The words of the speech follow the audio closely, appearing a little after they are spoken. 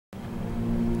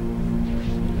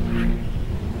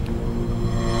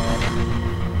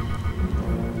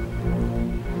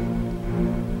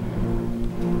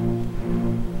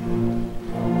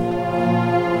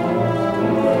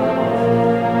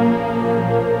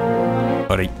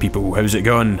Alright people, how's it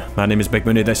going? My name is Big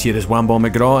Mooney, this here is Wambo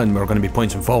McGraw, and we're going to be playing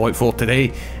some Fallout 4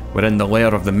 today. We're in the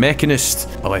lair of the Mechanist.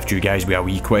 I left you guys with a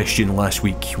wee question last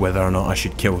week whether or not I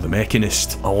should kill the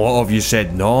Mechanist. A lot of you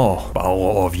said no, but a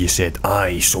lot of you said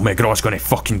aye, so McGraw's gonna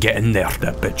fucking get in there.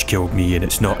 That bitch killed me, and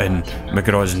it's not in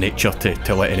McGraw's nature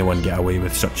to let anyone get away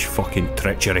with such fucking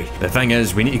treachery. The thing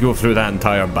is, we need to go through that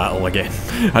entire battle again.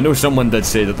 I know someone did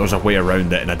say that there's a way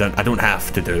around it, and I don't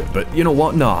have to do it, but you know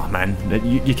what? Nah, man.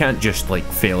 You can't just like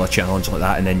fail a challenge like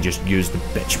that and then just use the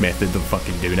bitch method of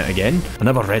fucking doing it again. I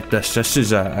never read this. This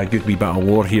is a good wee bit of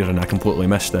lore here, and I completely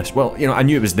missed this. Well, you know, I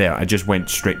knew it was there, I just went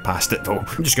straight past it though.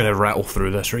 I'm just gonna rattle through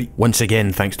this, right? Once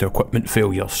again, thanks to equipment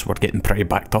failures, we're getting pretty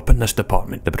backed up in this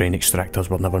department. The brain extractors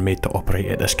were never made to operate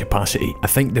at this capacity. I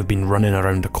think they've been running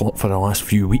around the clock for the last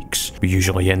few weeks. We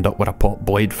usually end up with a pot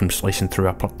blade from slicing through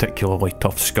a particularly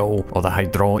tough skull, or the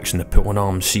hydraulics in the pulling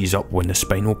arm seize up when the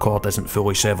spinal cord isn't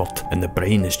fully severed, and the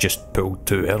brain is just pulled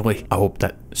too early. I hope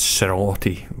that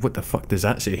Cirilotti, what the fuck does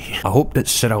that say? I hope that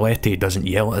Cirilotti doesn't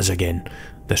yell at us again.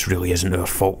 This really isn't our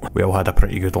fault. We all had a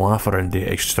pretty good laugh around the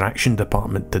extraction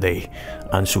department today.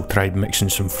 Ansel tried mixing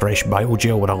some fresh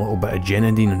biogel with a little bit of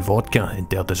grenadine and vodka and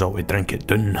dared us all to drink it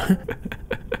down.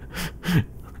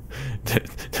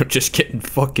 They're just getting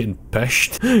fucking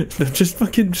pissed. They're just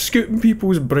fucking scooting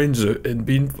people's brains out and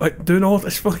being like doing all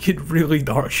this fucking really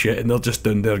dark shit, and they're just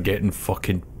down there getting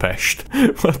fucking pissed.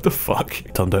 What the fuck?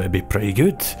 Turned out to be pretty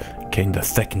good. Kinda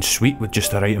thick and sweet with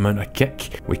just the right amount of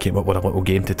kick. We came up with a little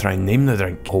game to try and name the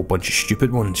drink. A whole bunch of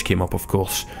stupid ones came up, of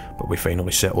course, but we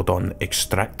finally settled on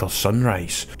Extractor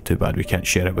Sunrise. Too bad we can't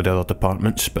share it with other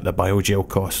departments, but the biogel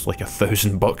costs like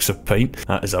 $1,000 a pint.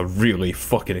 That is a really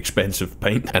fucking expensive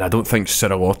pint, and I don't think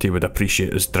Cirilotti would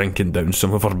appreciate us drinking down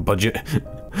some of our budget.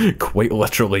 Quite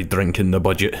literally drinking the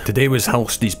budget. Today was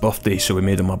Halsty's birthday, so we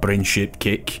made him a brain-shaped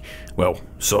cake. Well,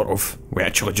 sort of. We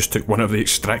actually just took one of the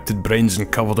extracted brains and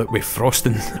covered it with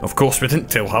frosting. Of course, we didn't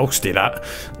tell Halsty that.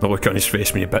 The look on his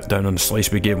face when he bit down on the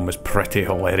slice we gave him was pretty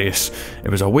hilarious.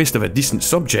 It was a waste of a decent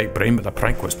subject brain, but the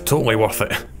prank was totally worth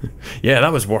it. Yeah,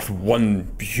 that was worth one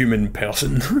human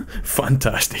person.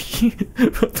 Fantastic.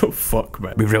 What the fuck,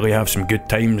 man? We really have some good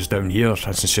times down here.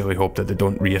 I sincerely hope that they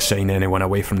don't reassign anyone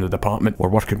away from the department. We're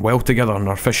working well together, and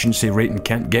our efficiency rating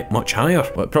can't get much higher.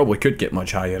 Well, it probably could get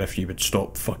much higher if you would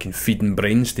stop fucking feeding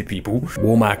brains to people.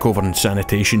 Womack over in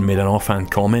sanitation made an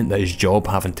offhand comment that his job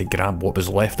having to grab what was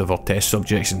left of our test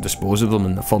subjects and dispose of them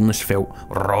in the furnace felt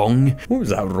wrong. What was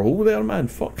that roll there, man?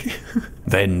 Fuck.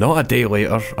 Then, not a day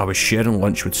later, I was sharing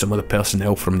lunch with some of the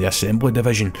personnel from the assembly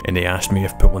division, and they asked me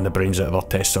if pulling the brains out of our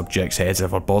test subjects' heads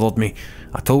ever bothered me.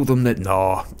 I told them that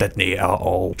no, didn't at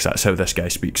all. So that's how this guy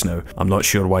speaks now. I'm not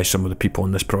sure why some of the people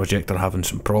on this project are having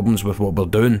some problems with what we're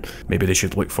doing. Maybe they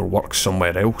should look for work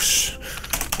somewhere else.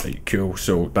 Right, cool,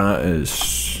 so that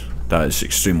is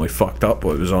extremely fucked up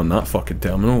what was on that fucking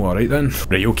terminal. Alright then.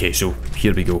 Right, okay, so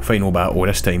here we go. Final battle.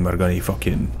 This time we're gonna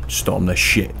fucking storm this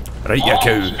shit. Right, you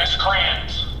cow.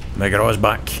 McGraw's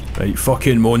back. Right,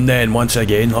 fucking moan then, once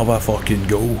again. Have a fucking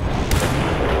go.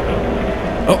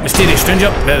 Oh, mysterious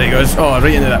stranger. There he goes. Oh,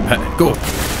 right into that pit. Go.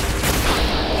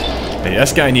 Right,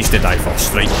 this guy needs to die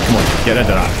first. Right, come on, get rid of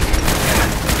that.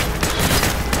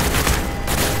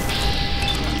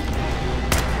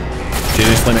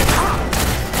 Seriously, mate.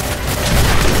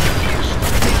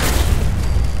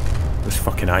 Those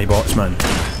fucking iBots, man.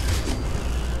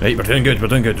 Right, we're doing good,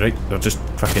 right? They're just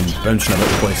fucking bouncing about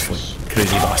the place like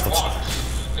crazy bastards.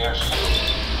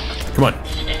 Come on.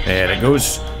 There it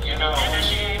goes.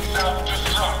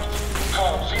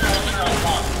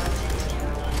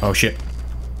 Oh shit.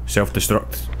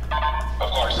 Self-destruct.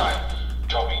 Of course, I'm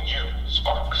talking you,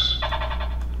 Sparks.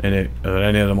 Are there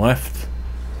any of them left?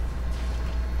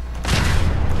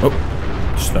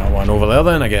 Oh, just that one over there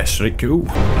then, I guess. Right, cool.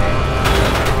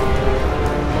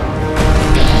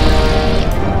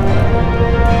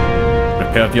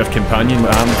 Repaired your companion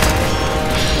with arm.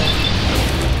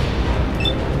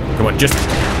 Come on, just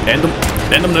end him.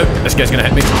 End him now. This guy's gonna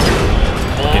hit me.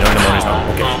 Okay, no, no, he's not.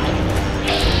 Okay.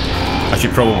 I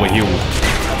should probably heal.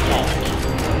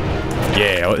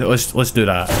 Yeah, let's do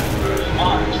that.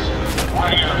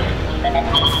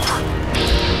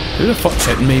 Who the fuck's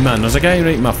hitting me, man? There's a guy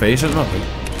right in my face, isn't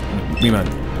there? Me, man.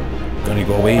 Gonna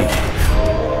go away.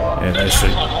 Yeah, that's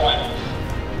right.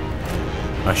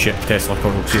 Ah shit, Tesla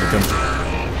coral, see it come.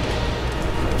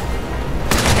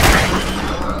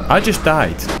 I just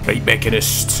died. Right,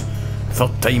 Mechanist.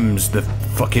 Third time's the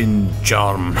fucking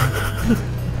charm.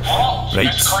 Right.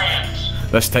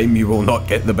 This time you will not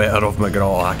get the better of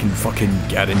McGraw, I can fucking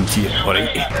guarantee it,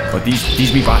 alright? But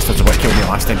these wee bastards are what killed me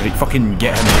last time, right? Fucking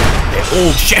get him.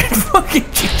 Oh shit, fucking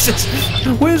Jesus!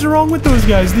 What is wrong with those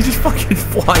guys? They just fucking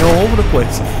fly all over the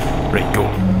place. Right, go.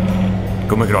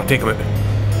 Go McGraw, take him out.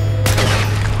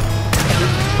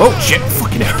 Oh shit,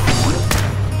 fucking hell.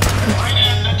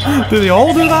 Do they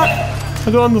all do that?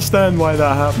 I don't understand why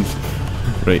that happens.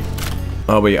 Right.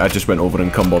 Oh wait, I just went over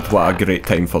encumbered. What a great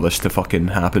time for this to fucking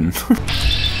happen.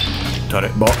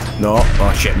 Turret bot. No.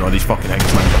 Oh shit, no, these fucking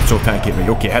things, man. They're so tanky. Right,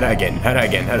 okay, hit it again. Hit it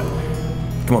again. Hit it.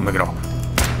 Come on, McGraw.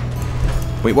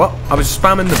 Wait, what? I was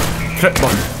spamming the crit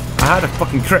button. I had a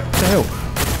fucking crit. What the hell?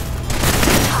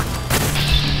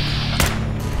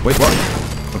 Wait, what?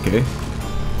 Okay.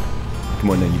 Come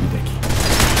on then, you dick.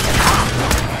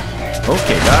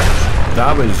 Okay,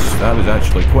 that was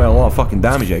actually quite a lot of fucking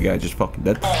damage that guy just fucking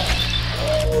did.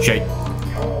 Shit.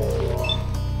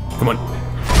 Come on.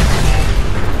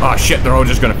 Oh shit, they're all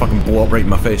just gonna fucking blow up right in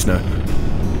my face now.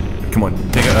 Come on,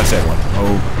 take out that second one.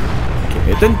 Oh.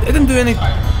 Okay, it didn't do any.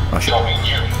 Oh shit.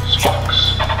 Shit.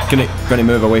 Can I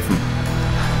move away from him?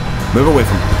 Move away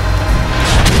from him.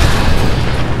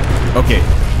 Okay.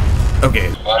 Okay.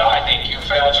 But I think you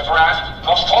failed to grasp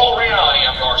the full reality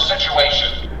of your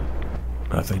situation.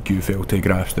 I think you failed to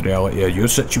grasp the reality of your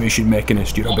situation,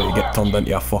 Mechanist. You're about to get turned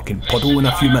into a fucking puddle in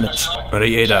a few minutes. Alright,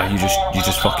 Ada, you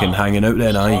just fucking hanging out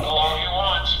then, aye?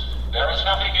 There is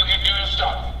nothing you can do to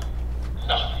stop.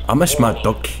 Nothing. I miss Mad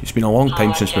Duck. It's been a long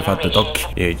time since we've had the duck.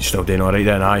 Yeah, you're still doing alright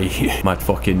then, aye? Mad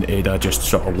fucking Ada just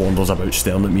sort of wanders about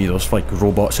staring at me. There's like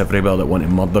robots everywhere that want to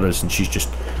murder us, and she's just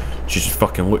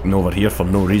fucking looking over here for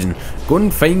no reason. Go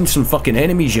and find some fucking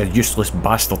enemies, you useless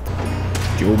bastard.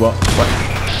 Joe, what?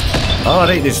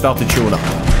 Alright, they started showing up.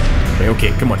 Right,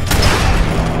 okay, come on.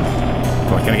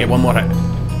 Come on, can I get one more hit?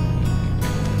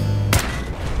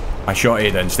 I shot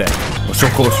Ada instead. We're so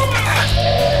close.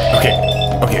 Okay,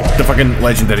 okay, the fucking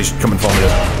legendary's coming for me.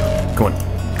 Come on,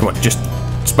 come on, just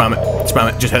spam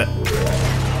it, just hit it.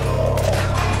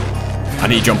 I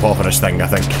need to jump off of this thing, I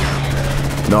think.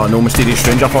 No, no mysterious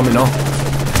stranger for me, no.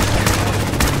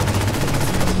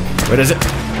 Where is it?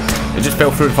 It just fell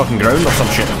through the fucking ground or some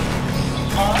shit.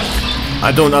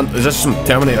 I don't is this some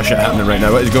Terminator shit happening right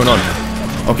now? What is going on?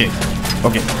 Okay,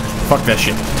 okay. Fuck this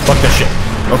shit. Fuck this shit.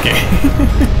 Okay.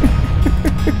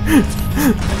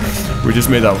 We just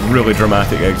made a really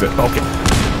dramatic exit. Okay.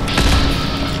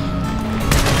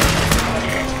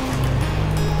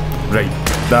 Right,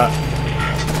 that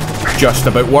just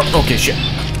about worked. Okay, shit.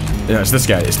 Yeah, it's this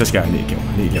guy I need to kill.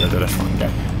 I need to get rid of this fucking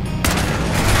guy.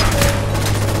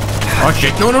 Oh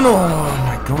shit, no. Oh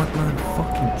my god, man.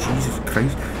 Fucking Jesus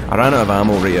Christ. I ran out of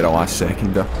ammo right at the last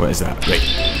second there. What is that?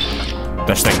 Right.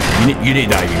 This thing. You need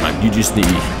diving, man. You just need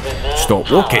to stop.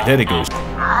 Okay, there it goes.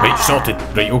 Right, sorted.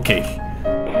 Right, okay.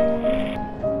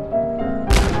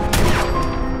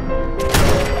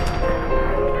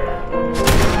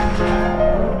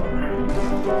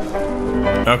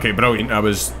 Okay, brilliant. That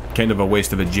was kind of a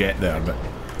waste of a jet there, but...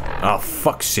 Oh,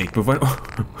 fuck's sake. We went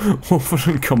over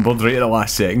encumbered right at the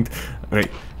last second. Right,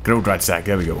 grilled rat sack.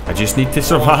 There we go. I just need to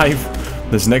survive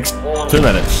this next 2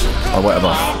 minutes, or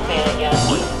whatever.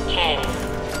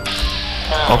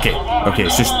 Okay, okay,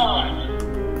 it's just...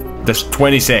 This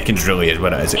 20 seconds really is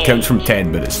what it is. It counts from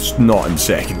 10, but it's not in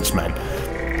seconds, man.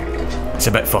 It's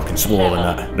a bit fucking slower than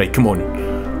that. Right, come on.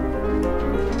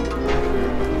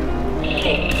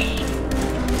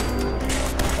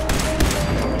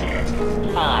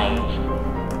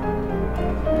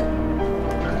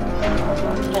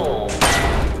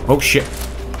 Oh shit.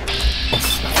 Oh,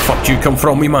 fuck you come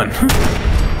from me, man.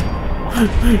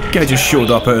 Guy just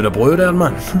showed up out of the blue there,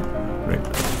 man. Right.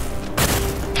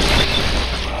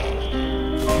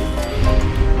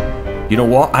 You know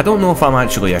what? I don't know if I'm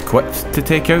actually equipped to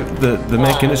take out the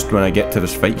Mechanist when I get to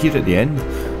this fight here at the end.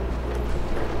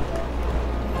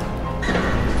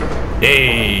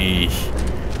 Hey!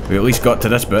 We at least got to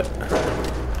this bit.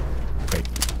 Right.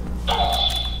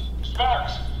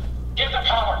 Sparks, get the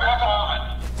power back on.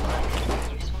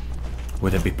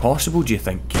 Would it be possible, do you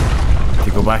think,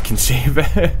 to go back and save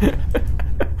it?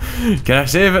 Can I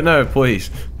save it now, please?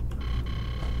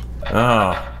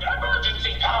 Ah.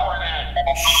 Emergency power then.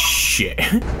 Shit.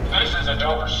 This is a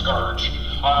Dover scourge.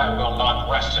 I will not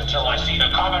rest until I see the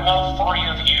Commonwealth free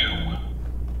of you.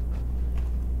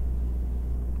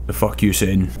 The fuck you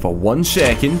saying? For 1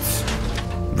 second.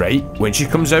 Right, when she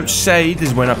comes outside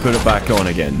is when I put it back on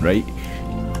again, right?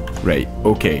 Right,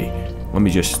 okay. Let me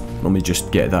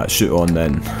just get that suit on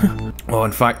then. Well,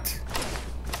 in fact,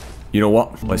 you know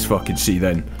what? Let's fucking see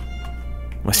then.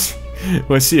 Let's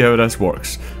see how this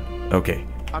works. Okay,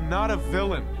 I'm not a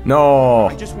villain. No.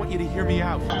 I just want you to hear me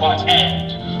out. What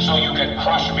end? So you can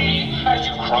crush me as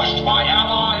you crushed my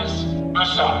allies?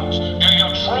 Besides, do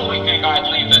you truly think I'd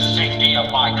leave the safety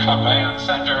of my command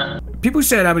center? People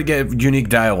said I would get unique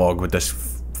dialogue with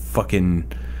this fucking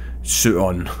suit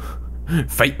on.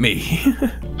 Fight me.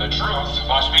 The truth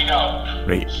must be known.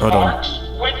 Right, hold on. Sparks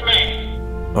with me.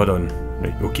 Hold on.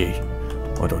 Right, okay.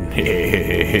 Hold on.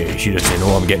 Hey. She doesn't know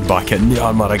I'm getting back in the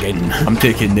armour again. I'm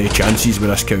taking no chances with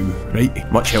this cow.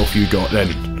 Right, much health you got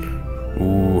then?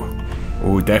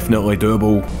 Oh, definitely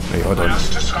doable. Right, hold on. Let's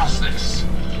discuss this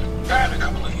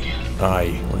amicably.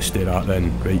 Aye, let's do that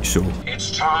then. Right, so.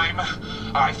 It's time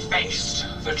I faced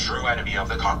the true enemy of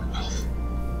the Commonwealth.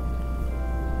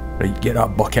 Right, get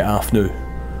that bucket off now.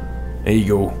 There you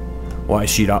go. Want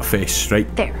to see that face, right?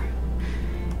 There.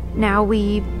 Now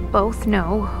we both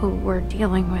know who we're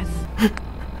dealing with.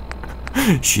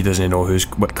 She doesn't know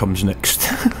what comes next.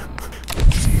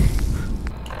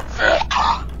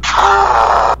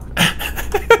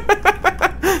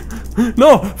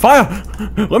 No! Fire!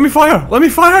 Let me fire! Let me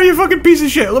fire, you fucking piece of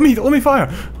shit! Let me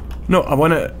fire! No, I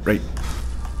want it. Right.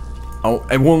 Oh,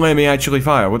 it won't let me actually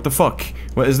fire. What the fuck?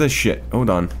 What is this shit? Hold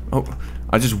on. Oh,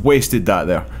 I just wasted that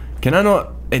there. Can I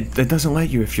not? It doesn't let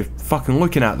you if you're fucking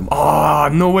looking at them. Oh,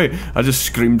 no way. I just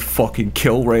screamed fucking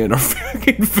kill right in her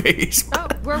fucking face. Oh,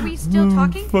 were we still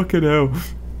talking? Fucking hell.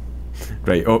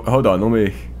 Right, oh, hold on. Let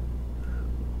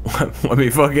me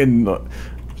fucking...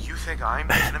 You think I'm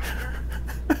the enemy here?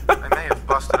 I may have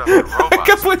busted up the robots. I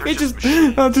completely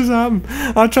that just happened.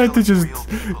 I tried to just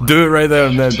do it right there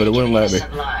and then, but it wouldn't let me.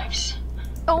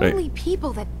 Only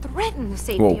people that threaten the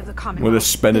safety Whoa, of the Commonwealth. what is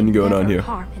spinning going on here?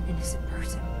 Harm an innocent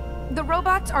person. The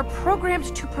robots are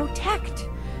programmed to protect.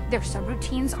 Their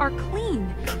subroutines are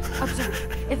clean.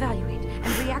 Observe, evaluate,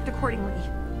 and react accordingly.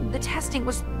 The testing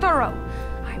was thorough.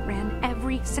 I ran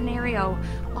every scenario.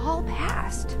 All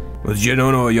passed. Well, you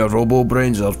don't know your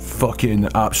robo-brains are fucking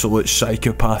absolute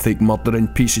psychopathic murdering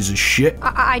pieces of shit?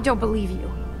 I don't believe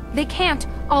you. They can't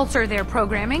alter their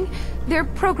programming. They're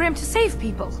programmed to save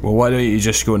people. Well, why don't you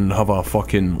just go and have a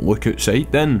fucking look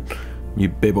outside then?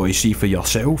 You'd be able to see for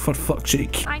yourself, for fuck's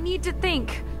sake. I need to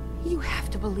think. You have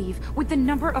to believe, with the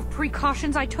number of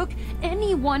precautions I took,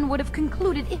 anyone would have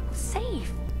concluded it was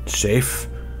safe. Safe?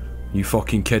 You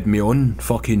fucking kid me on?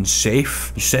 Fucking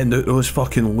safe? You send out those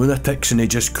fucking lunatics and they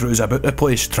just cruise about the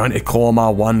place trying to claw my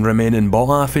one remaining ball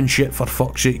off and shit, for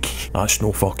fuck's sake. That's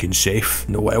no fucking safe.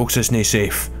 No what else isn't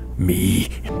safe? Me.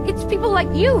 It's people like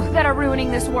you that are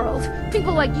ruining this world.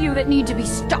 People like you that need to be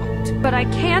stopped. But I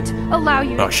can't allow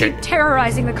you to keep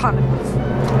terrorizing the Commonwealth.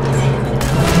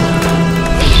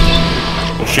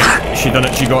 Oh shit, she done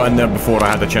it. She got in there before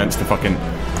I had the chance to fucking...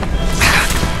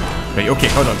 Right, okay,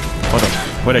 hold on.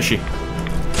 Where is she?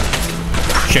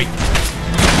 Shite.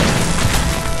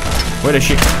 Where is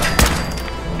she?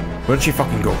 Where did she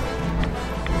fucking go?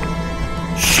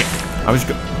 Shit. I was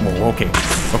Whoa, okay,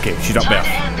 she's up there. I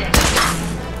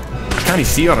can't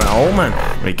see her at all, man.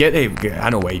 Right, get I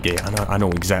know what I do. I know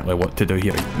exactly what to do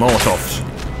here. Molotovs.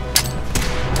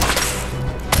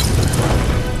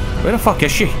 Where the fuck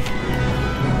is she?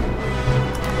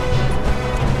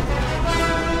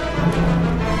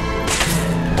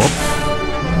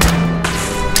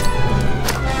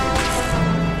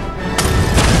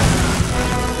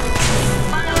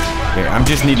 I'm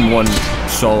just needing one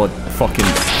solid fucking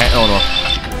hit on her.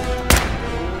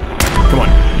 Come on.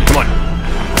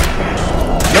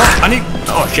 No, I need...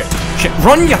 Oh, shit.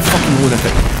 Run, you fucking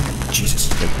lunatic. Jesus.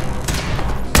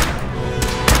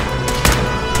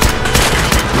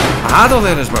 I had her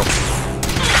there as well.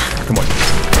 Come on.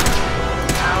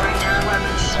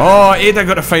 Oh, Ada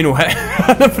got a final hit.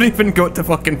 I never even got to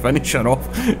fucking finish her off.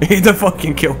 Ada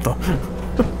fucking killed her.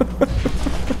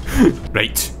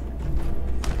 Right.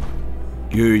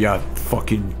 You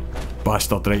fucking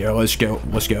bastard, right, let's get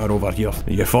her over here.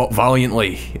 You fought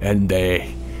valiantly, and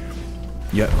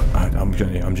yeah, I'm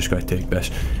just gonna take this.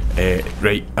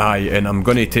 Right, aye, and I'm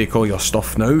gonna take all your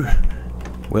stuff now.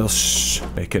 Where's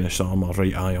this armour?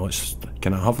 Right, aye,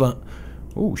 can I have that?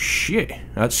 Oh shit,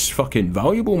 that's fucking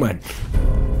valuable, man.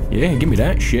 Yeah, give me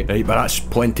that shit. Right, but that's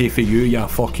plenty for you, you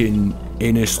fucking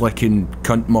anus-licking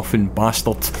cunt muffin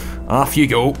bastard. Off you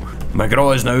go.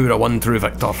 McGraw is now a 1-true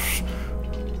victor.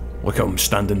 Look at him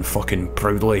standing fucking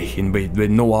proudly and with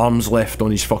no arms left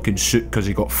on his fucking suit because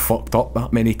he got fucked up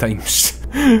that many times.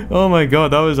 Oh my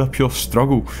god, that was a pure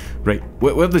struggle. Right,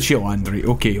 where did she land? Right,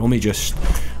 okay, let me just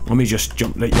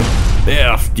jump right there.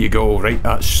 There you go, right,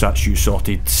 that's you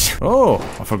sorted. Oh,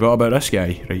 I forgot about this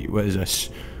guy. Right, what is this?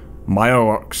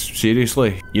 Fireworks,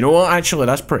 seriously? You know what, actually,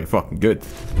 that's pretty fucking good.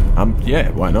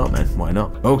 Yeah, why not, man, why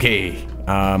not? Okay,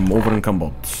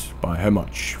 Over-encumbered. By how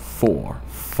much? 4.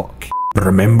 Fuck.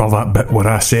 Remember that bit where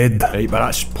I said? Right, but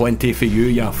that's plenty for you,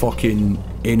 you fucking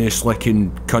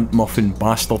anus-licking cunt muffin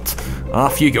bastard.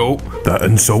 Off you go. That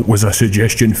insult was a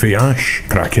suggestion for Ash.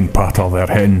 Cracking patter there,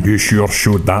 hen. You sure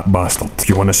showed that bastard. If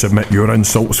you want to submit your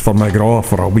insults for McGraw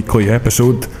for a weekly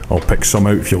episode, I'll pick some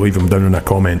out if you leave them down in the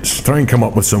comments. Try and come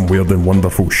up with some weird and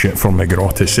wonderful shit for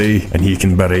McGraw to say, and he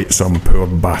can berate some poor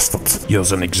bastard.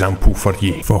 Here's an example for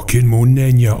ye. Fucking moan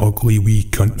then, you ugly wee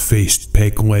cunt-faced,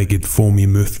 peg-legged,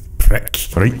 foamy-mouthed prick.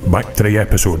 Right, back to the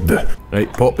episode.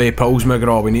 Right, pop the pills,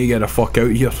 McGraw, we need to get the fuck out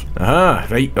of here. Aha,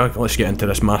 right, let's get into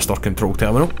this master control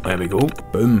terminal. There we go.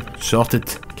 Boom, sorted.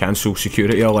 Cancel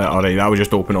security alert. Alright, that was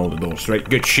just open all the doors. Right,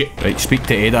 good shit. Right, speak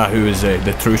to Ada, who is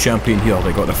the true champion here.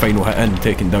 They got the final hit in,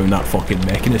 taking down that fucking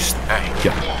mechanist.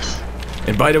 Yeah.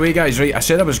 And by the way, guys, right, I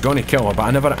said I was gonna kill her, but I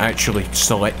never actually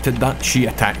selected that. She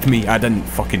attacked me. I didn't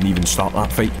fucking even start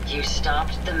that fight. You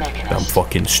stopped the mechanist. Damn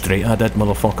fucking straight I did,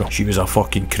 motherfucker. She was a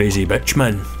fucking crazy bitch,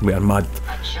 man. We are mad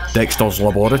Dexter's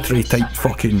Laboratory type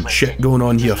fucking shit going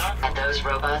on here. Had those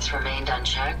robots remained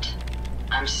unchecked,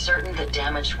 I'm certain the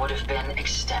damage would have been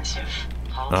extensive.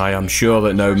 I am sure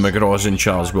that now McGraw's in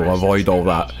charge will avoid all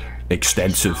that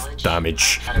extensive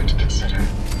damage. To consider.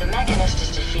 The mechanist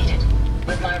is defeated,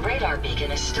 but my radar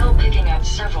beacon is still picking up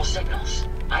several signals.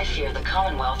 I fear the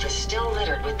Commonwealth is still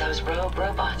littered with those rogue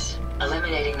robots.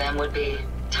 Eliminating them would be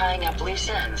tying up loose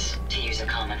ends, to use a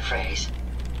common phrase.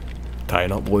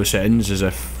 Tying up loose ends as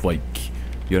if, like,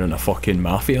 you're in a fucking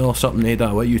mafia or something,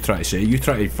 Ada. What are you trying to say? You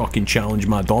try to fucking challenge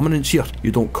my dominance here.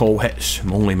 You don't call hits.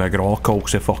 Only McGraw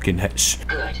calls the fucking hits.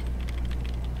 Good.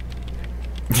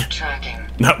 Tracking.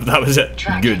 That was it.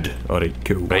 Tracking. Good. Alright,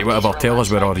 cool. Right, whatever. Tell us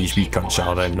where all these wee cunts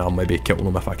are and I'll maybe kill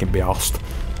them if I can be arsed.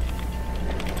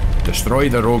 Destroy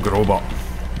the rogue robot.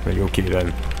 Right, okay then.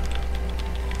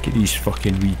 Look at these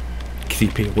fucking wee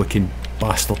creepy looking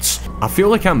bastards. I feel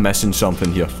like I'm missing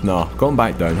something here. Nah, going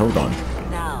back down, hold on.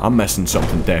 I'm missing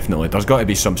something definitely. There's got to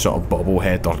be some sort of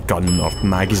bobblehead or gun or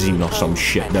magazine or some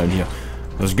shit down here.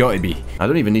 There's got to be. I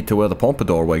don't even need to wear the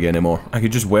pompadour wig anymore. I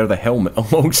could just wear the helmet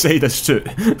alongside a suit.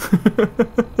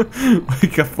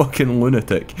 Like a fucking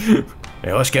lunatic.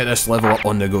 Yeah, let's get this level up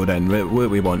on the go then. What are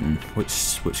we wanting?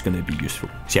 What's going to be useful?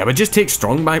 See, I would just take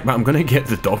strong back, but I'm going to get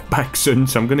the dog back soon,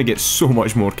 so I'm going to get so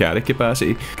much more carry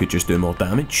capacity. Could just do more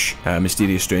damage.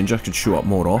 Mysterious Stranger could show up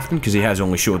more often, because he has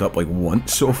only showed up like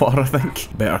once so far, I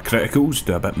think. Better criticals,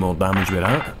 do a bit more damage with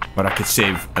that. Or I could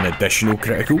save an additional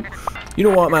critical. You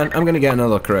know what, man? I'm going to get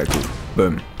another critical.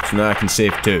 Boom. So now I can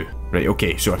save 2. Right,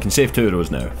 okay, so I can save 2 of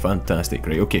those now. Fantastic.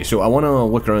 Right, okay, so I want to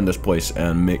look around this place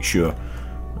and make sure...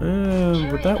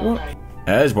 would that work?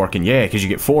 It is working, yeah, because you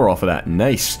get 4 off of that.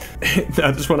 Nice.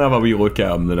 I just want to have a wee look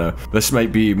at him now. This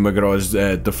might be McGraw's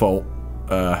default.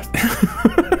 I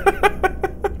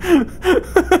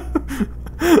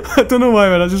don't know why,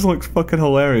 man. That just looks fucking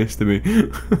hilarious to me.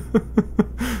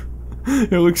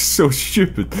 It looks so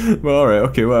stupid. But alright,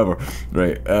 okay, whatever.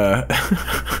 Right,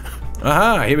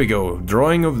 aha, here we go.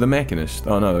 Drawing of the Mechanist.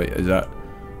 Oh no, wait, is that...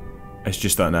 It's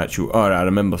just an actual... Alright, I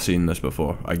remember seeing this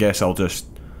before. I guess I'll just...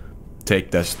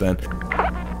 take this then.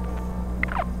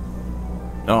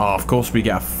 Oh, of course we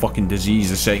get a fucking disease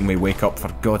the second we wake up, for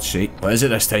God's sake. What is it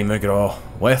this time, McGraw?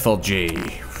 Lethargy.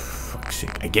 Fuck's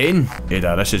sake. Again?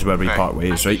 Ada, this is where we part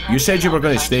ways, right? You said you were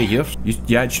going to stay here.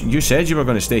 You said you were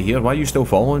going to stay here. Why are you still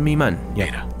following me, man?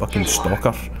 Yeah, fucking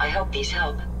stalker. I hope these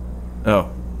help.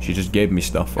 Oh, she just gave me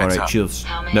stuff. Alright, cheers.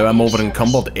 Now I'm over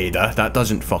encumbered, Ada. That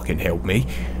doesn't fucking help me.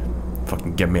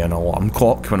 Fucking give me an alarm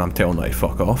clock when I'm telling her to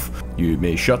fuck off. You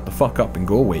may shut the fuck up and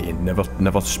go away and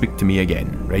never speak to me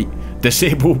again, right?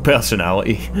 Disabled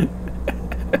personality.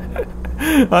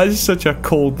 That's such a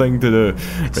cold thing to do.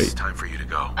 It's time for you to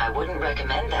go. I wouldn't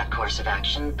recommend that course of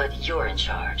action, but you're in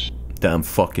charge. Damn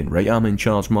fucking right, I'm in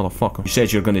charge, motherfucker. You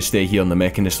said you're going to stay here in the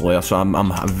Mechanist lair, so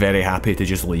I'm very happy to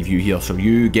just leave you here. So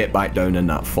you get back down in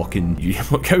that fucking...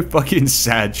 Look how fucking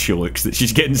sad she looks that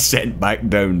she's getting sent back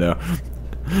down there.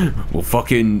 We'll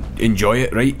fucking enjoy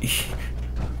it, right?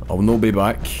 I'll no be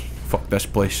back. Fuck this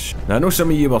place. Now, I know some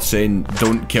of you were saying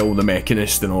don't kill the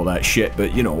Mechanist and all that shit,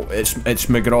 but you know, it's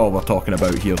McGraw we're talking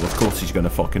about here. Of course he's gonna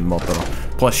fucking murder her.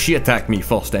 Plus, she attacked me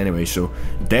first anyway, so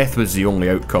death was the only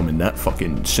outcome in that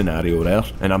fucking scenario there.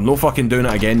 And I'm no fucking doing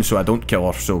it again, so I don't kill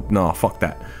her, so nah, fuck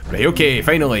that. Right, okay,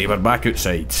 finally, we're back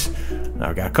outside.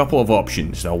 Now, I've got a couple of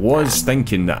options. I was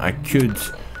thinking that I could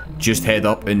just head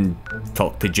up and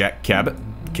talk to Jack Cabot,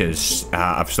 because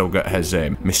I've still got his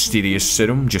mysterious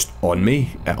serum just on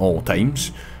me at all times,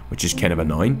 which is kind of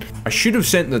annoying. I should have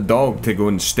sent the dog to go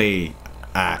and stay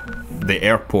at the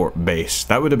airport base.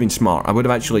 That would have been smart. I would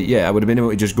have actually, yeah, I would have been able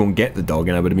to just go and get the dog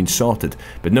and I would have been sorted.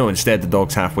 But no, instead the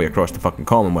dog's halfway across the fucking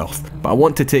Commonwealth. But I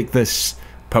want to take this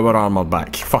power armor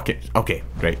back. Fuck it. Okay,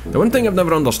 right. The one thing I've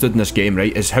never understood in this game,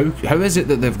 right, is how is it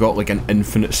that they've got like an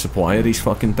infinite supply of these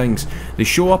fucking things? They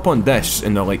show up on this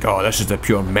and they're like, oh, this is the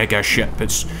pure mega ship.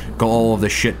 It's got all of the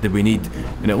shit that we need.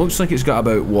 And it looks like it's got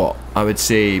about, what, I would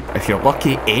say, if you're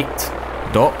lucky, 8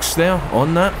 docks there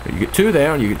on that. You get 2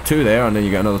 there, and you get 2 there, and then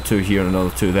you get another 2 here and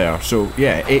another 2 there. So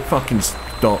yeah, 8 fucking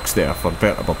docks there for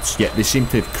vertebrates. Yet they seem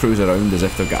to cruise around as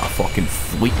if they've got a fucking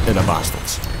fleet of the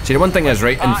bastards. See, the one thing is,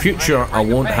 right, in future I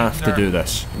won't have to do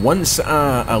this. Once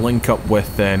I link up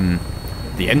with the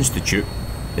Institute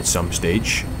at some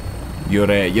stage,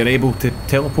 you're able to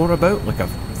teleport about like a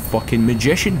fucking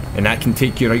magician, and that can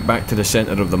take you right back to the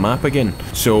center of the map again.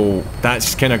 So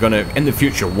that's kind of gonna, in the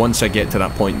future, once I get to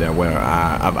that point there where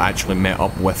I've actually met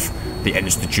up with the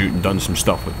Institute and done some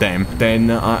stuff with them,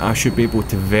 then I should be able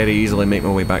to very easily make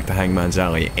my way back to Hangman's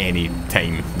Alley any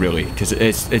time, really, because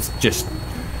it's just,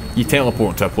 you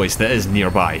teleport to a place that is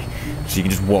nearby, so you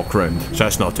can just walk around, so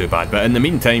that's not too bad. But in the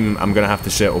meantime, I'm gonna have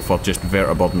to settle for just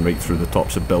vertebrating right through the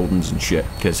tops of buildings and shit,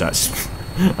 because that's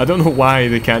I don't know why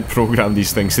they can't program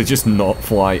these things to just not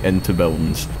fly into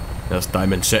buildings. There's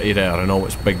Diamond City there and all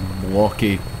its big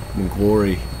blocky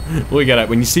glory. Look at it,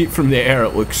 when you see it from the air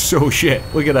it looks so shit.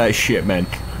 Look at that shit, man.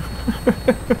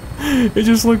 It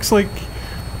just looks like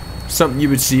something you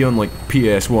would see on like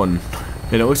PS1.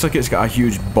 And it looks like it's got a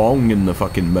huge bong in the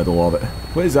fucking middle of it.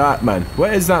 What is that, man?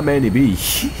 What is that meant to be?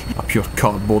 A pure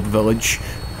cardboard village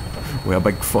with a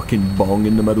big fucking bong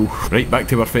in the middle. Right, back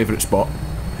to our favourite spot.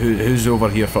 Who's over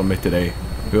here for me today?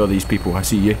 Who are these people? I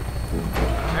see you.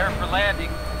 Prepare for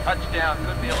landing. Touchdown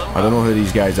could be a little. I don't know who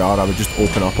these guys are. I would just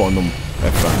open up on them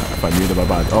if I knew they were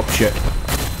bad. Oh shit.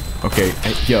 Okay,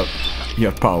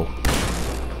 here, pal.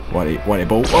 Want a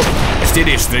bolt? Oh,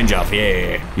 mysterious stranger.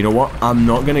 Yeah. You know what? I'm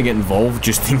not gonna get involved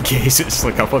just in case it's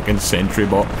like a fucking sentry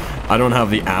bot. I don't have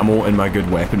the ammo in my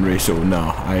good weaponry, so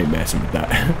nah, I ain't messing with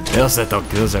that. There's the dog.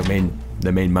 There's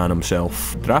the main man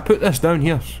himself. Did I put this down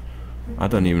here? I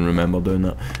don't even remember doing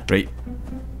that. Right.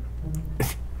 Did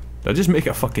I just make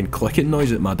a fucking clicking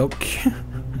noise at my duck?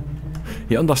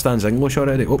 He understands English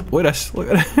already. Oh, look at this. Look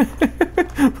at it.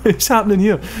 What's happening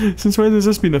here? Since when has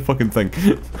this been a fucking thing?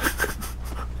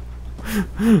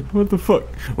 What the fuck?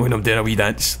 Look at him doing a wee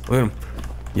dance. Look at him.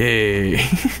 Yay.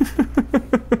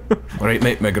 Alright,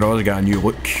 mate, McGraw's got a new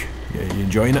look. Yeah, you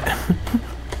enjoying it?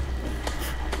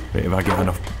 Right, have I got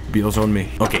enough beers on me?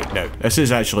 Okay, now, this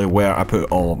is actually where I put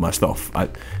all of my stuff.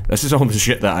 This is all the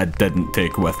shit that I didn't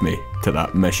take with me to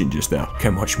that mission just there.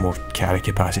 How much more carry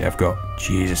capacity I've got.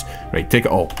 Jesus. Right, take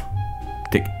it all.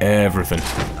 Take everything.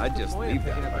 I'd just leave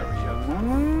that if I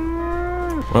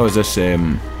were you. Oh, is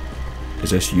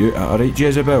this you? Alright,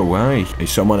 Jezebel, why?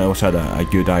 Someone else had a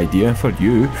good idea for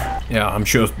you. Yeah, I'm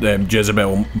sure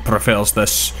Jezebel prefers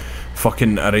this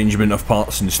fucking arrangement of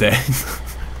parts instead.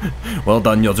 Well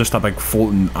done, you're just a big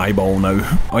floating eyeball now.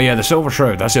 Oh yeah, the Silver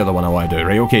Shroud, that's the other one I want to do,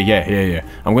 right? Okay, yeah.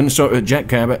 I'm going to sort out Jack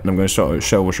Cabot and I'm going to sort out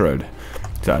Silver Shroud.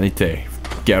 So I need to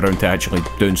get around to actually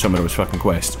doing some of those fucking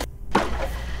quests.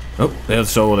 Oh,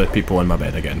 there's all the people in my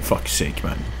bed again, fuck's sake,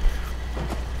 man.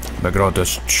 McGraw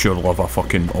does sure love a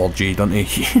fucking orgy, doesn't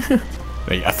he?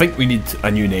 Right, I think we need a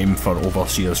new name for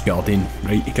Overseer's Guardian,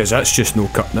 right? Because that's just no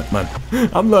cutting it, man.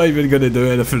 I'm not even going to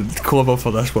do anything clever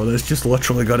for this one, it's just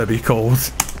literally going to be called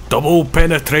Double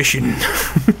Penetration.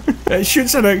 It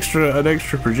shoots an extra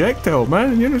projectile,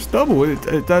 man, you know, it's double.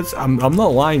 It does. I'm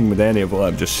not lying with any of what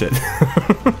I've just said.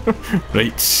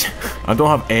 Right, I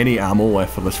don't have any ammo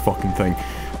left for this fucking thing.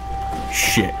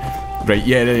 Shit. Right,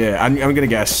 yeah. I'm gonna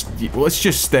guess. Let's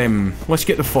just let's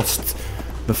get the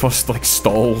first like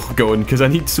stall going because I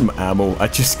need some ammo.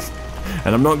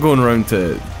 And I'm not going around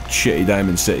to shitty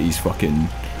Diamond City's fucking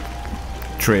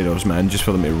traders, man, just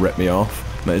for them to rip me off.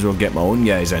 Might as well get my own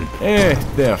guys in. There,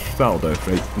 that'll do.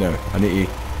 Right, now I need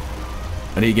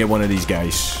to get one of these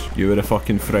guys. You with a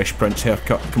fucking Fresh Prince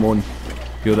haircut. Come on,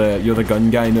 you're the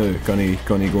gun guy now.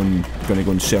 Gonna go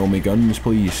and sell me guns,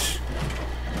 please.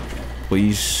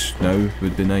 Please, now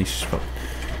would be nice. For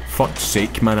fuck's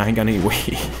sake, man, I think I need to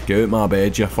wait. Get out my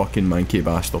bed, you fucking manky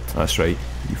bastard. That's right,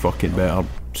 you fucking better,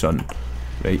 son.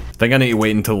 Right, I think I need to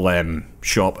wait until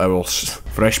shop hours.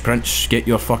 Fresh Prince, get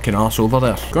your fucking ass over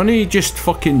there. Gonna just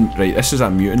fucking right. This is a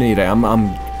mutiny, right?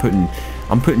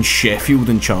 I'm putting Sheffield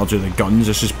in charge of the guns.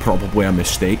 This is probably a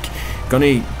mistake.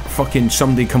 Gonna fucking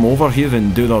somebody come over here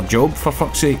and do their job for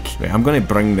fuck's sake. Right, I'm gonna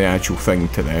bring the actual thing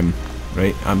to them.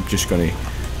 Right, I'm just gonna.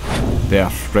 There,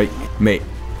 right, mate.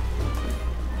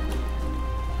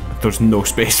 there's no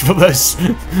space for this.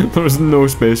 There's no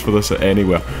space for this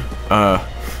anywhere.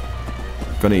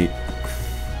 Gonna eat.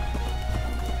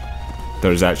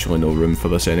 There's actually no room for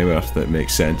this anywhere that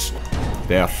makes sense.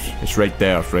 There, it's right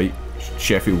there, right?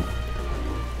 Sheffield.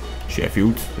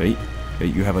 Sheffield, right?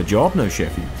 Right, you have a job now,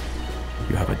 Sheffield.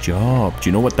 You have a job. Do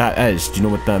you know what that is? Do you know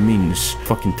what that means?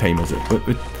 Fucking time is it?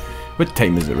 What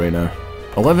time is it right now?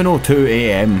 11:02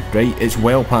 AM, right? It's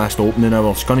well past opening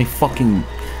hours. Gonna fucking...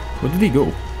 Where did he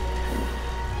go?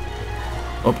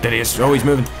 Oh, there he is. Oh, he's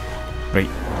moving. Right.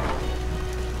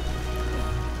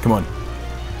 Come on.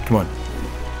 Come on.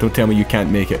 Don't tell me you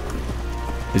can't make it.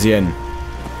 Is he in?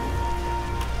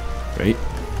 Right.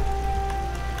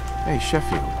 Hey,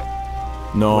 Sheffield.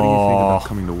 No. What do you think about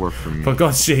coming to work for me? For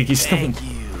God's sake, he's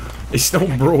still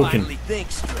broken.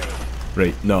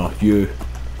 Right, no, you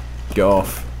get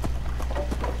off.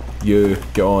 You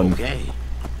get on. Okay.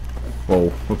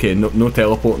 Whoa, okay, no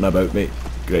teleporting about, mate.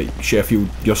 Great, Sheffield,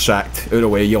 you're sacked. Out of the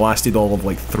way, you lasted all of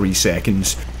like 3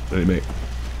 seconds. Right, mate.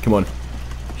 Come on.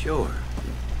 Sure.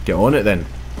 Get on it then.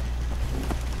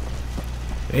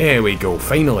 There we go,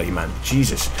 finally, man.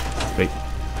 Jesus. Right,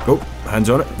 go. Hands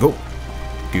on it, go.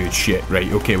 Good shit.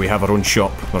 Right, okay, we have our own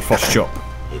shop. Our first shop.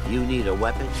 If you need a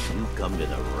weapon, you come to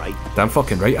the right. Damn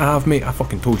fucking right I have, mate. I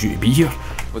fucking told you to be here.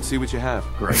 Let's see what you have.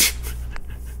 Great.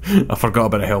 I forgot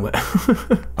about a helmet.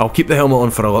 I'll keep the helmet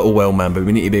on for a little while, man, but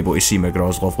we need to be able to see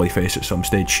McGraw's lovely face at some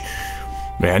stage.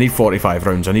 Right, I need 45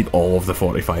 rounds. I need all of the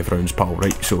 45 rounds, pal.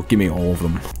 Right, so give me all of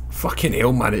them. Fucking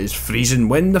hell, man, it is freezing.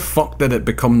 When the fuck did it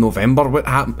become November? What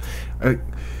happened?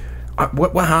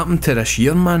 What happened to this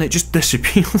year, man? It just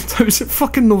disappeared. How is it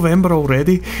fucking November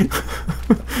already?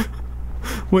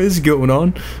 What is going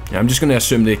on? Yeah, I'm just going to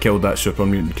assume they killed that super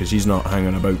mutant because he's not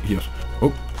hanging about here.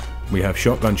 Oh, we have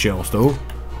shotgun shells though.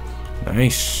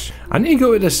 Nice. I need to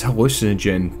go to this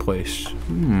hallucinogen place.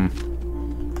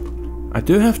 I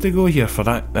do have to go here for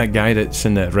that guy that's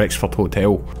in the Rexford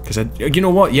Hotel. Because you know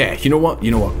what? Yeah, you know what?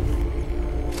 You know what?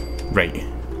 Right.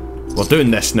 We're doing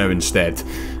this now instead.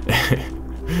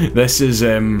 This is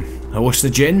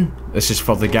hallucinogen. This is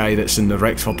for the guy that's in the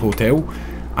Rexford Hotel.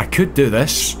 I could do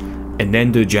this and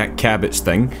then do Jack Cabot's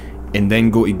thing and then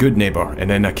go to Good Neighbour and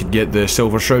then I could get the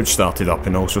Silver Shroud started up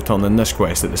and also turn in this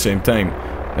quest at the same time.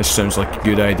 This sounds like a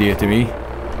good idea to me.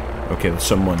 Okay, there's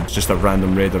someone. It's just a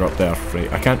random raider up there.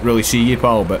 Right, I can't really see you,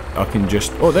 pal, but I can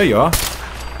just... Oh, there you are.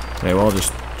 Right, well, I'll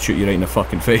just shoot you right in the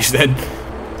fucking face then.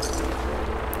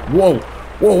 Whoa!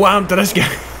 Whoa, what happened to this guy?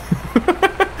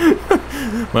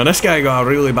 Man, this guy got a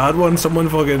really bad one. Someone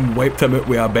fucking wiped him out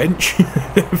with a bench.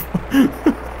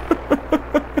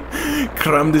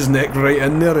 Crammed his neck right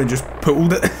in there and just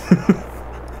pulled it.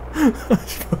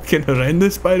 That's fucking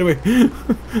horrendous, by the way.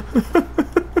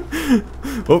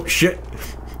 Oh, shit.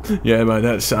 Yeah, man,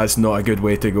 that's not a good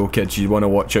way to go, kids. You want to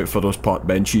watch out for those park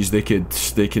benches. They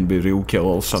can be real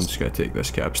killers. So I'm just gonna take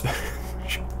this capstan.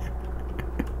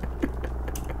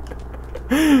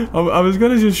 I was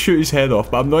gonna just shoot his head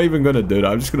off, but I'm not even gonna do that.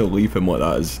 I'm just gonna leave him like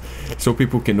that, so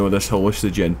people can know this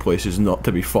hallucinogen place is not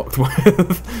to be fucked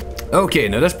with. Okay,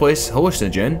 now this place,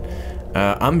 hallucinogen.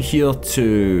 I'm here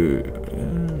to.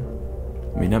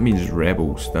 I mean, that means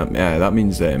rebels. That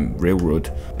means railroad.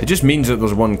 It just means that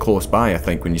there's one close by, I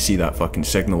think, when you see that fucking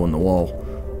signal on the wall.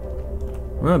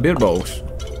 Ah, beer bottles.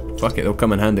 Fuck it, they'll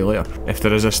come in handy later. If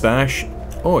there is a stash...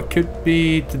 Oh, it could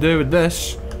be to do with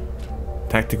this.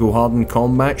 Tactical hardened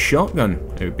combat shotgun.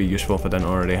 It would be useful if I didn't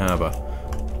already have a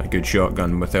good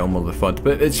shotgun with Elmer the Fudd,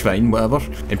 but it's fine, whatever.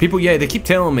 And people, yeah, they keep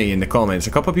telling me in the comments, a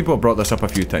couple of people have brought this up a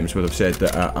few times where they've said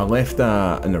that I left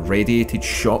an irradiated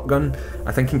shotgun,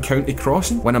 I think in County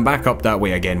Crossing, when I'm back up that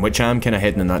way again, which I am kind of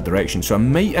heading in that direction, so I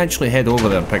might actually head over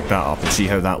there and pick that up and see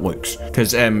how that looks.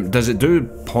 Because, does it do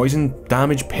poison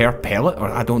damage per pellet? Or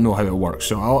I don't know how it works,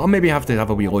 so I'll maybe have to have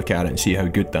a wee look at it and see how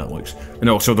good that looks. And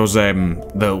also there's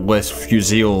the Les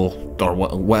Fusils, or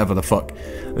whatever the fuck.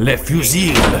 Le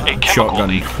Fusil shotgun.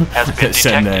 It's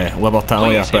in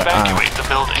Libertalia, but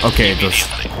okay, there's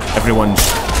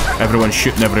everyone's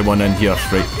shooting everyone in here,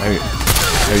 right?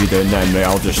 How you doing then? Right,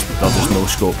 I'll just no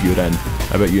scope you in.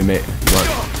 How about you, mate?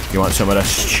 You want some of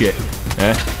this shit?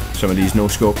 Eh? Some of these no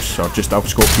scopes, or just I'll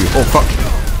scope you? Oh fuck!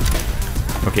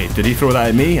 Okay, did he throw that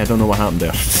at me? I don't know what happened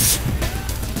there.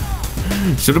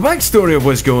 So the backstory of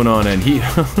what's going on in here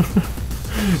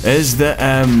is that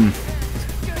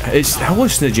it's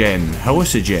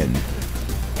hallucinogen.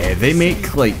 They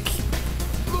make like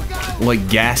like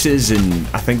gases, and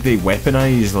I think they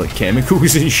weaponize like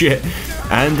chemicals and shit.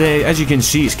 And as you can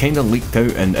see, it's kind of leaked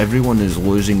out, and everyone is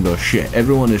losing their shit.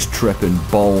 Everyone is tripping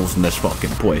balls in this fucking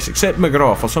place, except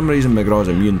McGraw. For some reason, McGraw's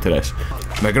immune to this.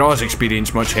 McGraw's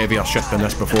experienced much heavier shit than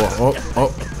this before.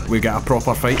 Oh, we got a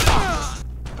proper fight.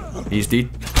 He's dead.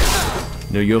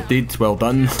 No, you're dead. Well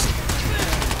done.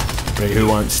 Right, who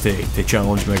wants to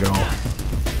challenge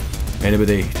McGraw?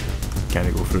 Anybody? Can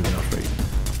I go through there? Right.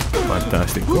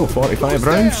 Fantastic. Oh, 45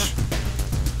 rounds.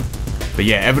 But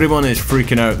yeah, everyone is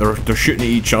freaking out. They're shooting at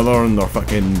each other, and they're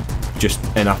fucking just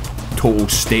in a total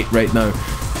state right now.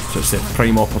 So it's the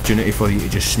prime opportunity for you to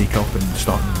just sneak up and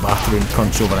start battering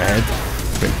cunts over the head.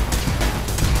 Right.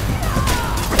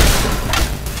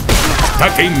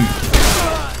 Tag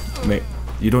team! Mate,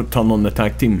 you don't turn on the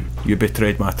tag team. You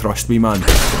betrayed my trust, wee man.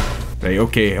 Right,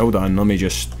 okay, hold on. Let me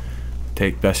just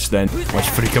take this then. Let's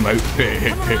freak him out.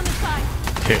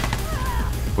 Hey.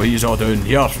 What are you all doing?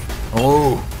 Here.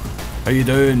 Hello. How you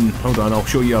doing? Hold on, I'll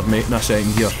show you your mate in a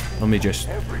second here. Let me just...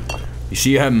 You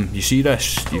see him? You see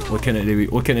this? You looking at the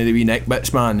wee neck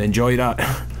bits, man. Enjoy that.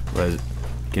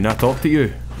 Can I talk to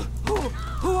you?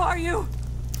 Who are you?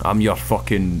 I'm your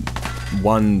fucking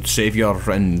one saviour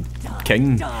and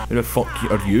king. Who the fuck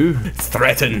are you?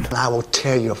 Threaten. I will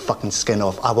tear your fucking skin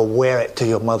off. I will wear it to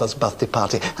your mother's birthday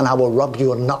party, and I will rub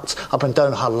your nuts up and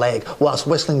down her leg whilst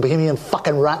whistling Bohemian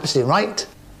fucking Rhapsody, right?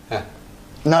 Yeah.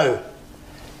 No.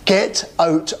 Get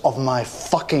out of my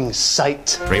fucking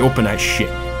sight. Right, open that shit.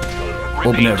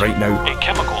 Open it right now. A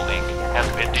chemical leak has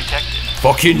been detected.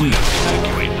 Fucking...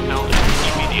 Evacuate the building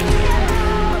immediately.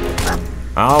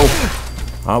 Ow.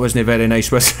 That wasn't very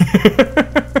nice, was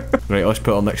Right, let's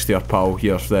put her next to our pal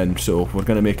here then. So we're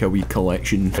gonna make a wee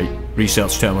collection. Right,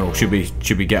 research terminal. Should we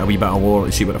get a wee bit of lore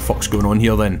and see what the fuck's going on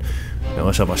here then? Now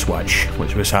let's have a switch.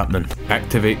 What's happening?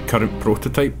 Activate current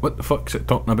prototype. What the fuck's it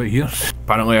talking about here?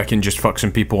 Apparently I can just fuck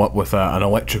some people up with an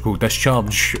electrical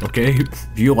discharge. Okay.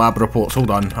 View lab reports.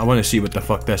 Hold on. I want to see what the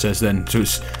fuck this is then. So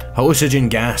it's hallucinogen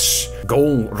gas.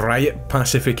 Goal, riot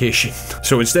pacification.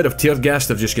 So instead of tear gas,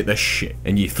 they've just got this shit.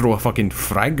 And you throw a fucking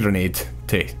frag grenade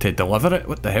to deliver it.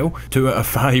 What the hell? 2 out of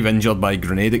 5 injured by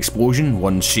grenade explosion.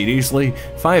 1 seriously.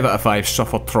 5 out of 5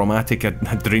 suffered traumatic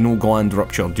adrenal gland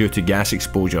rupture due to gas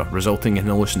exposure, resulting in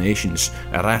hallucinations,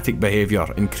 erratic behaviour,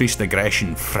 increased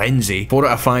aggression, frenzy. 4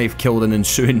 out of 5 killed in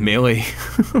ensuing melee.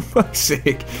 For fuck's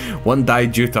sake. 1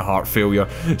 died due to heart failure.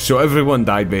 So everyone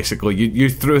died basically. You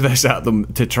threw this at them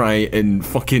to try and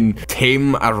fucking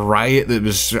tame a riot that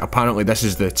was... Apparently this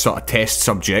is the sort of test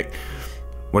subject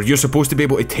where you're supposed to be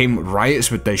able to tame riots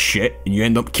with this shit, and you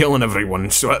end up killing everyone.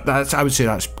 So that's, I would say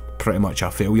that's pretty much a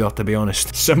failure, to be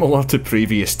honest. Similar to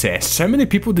previous tests. How many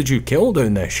people did you kill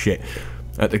doing this shit?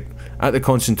 At the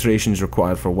concentrations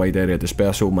required for wide area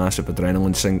dispersal, massive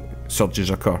adrenaline surges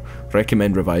occur.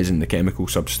 Recommend revising the chemical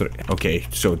substrate. Okay,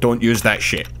 so don't use that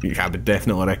shit. I would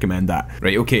definitely recommend that.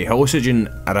 Right, okay,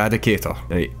 hallucinogen eradicator.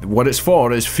 Right, what it's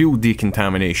for is fuel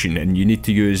decontamination, and you need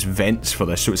to use vents for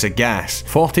this, so it's a gas.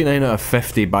 49 out of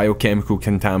 50 biochemical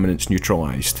contaminants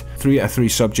neutralised. 3 out of 3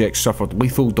 subjects suffered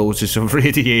lethal doses of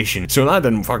radiation. So that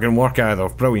didn't fucking work either.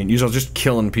 Brilliant. You're just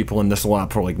killing people in this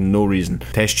lab for like no reason.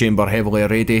 Test chamber heavily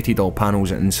irradiated, all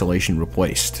panels and insulation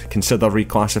replaced. Consider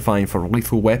reclassifying for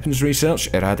lethal weapons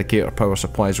research. Eradicator power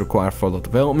supplies require further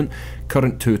development.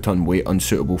 Current 2-ton weight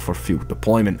unsuitable for field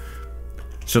deployment.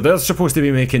 So they're supposed to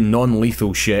be making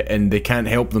non-lethal shit, and they can't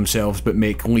help themselves but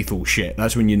make lethal shit.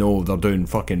 That's when you know they're doing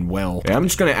fucking well. Yeah, I'm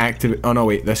just gonna activate... Oh no,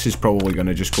 wait, this is probably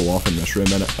gonna just go off in this room,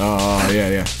 innit? Oh,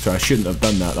 yeah. So I shouldn't have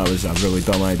done that. That was a really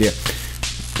dumb idea.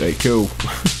 Right, cool.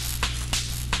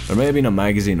 There may have been a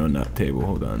magazine on that table,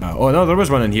 hold on. Oh no, there was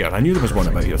one in here. I knew there was one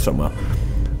about here somewhere.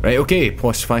 Right, okay,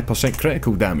 plus 5%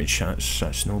 critical damage.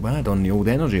 That's no bad on the old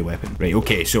energy weapon. Right,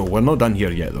 okay, so we're not done here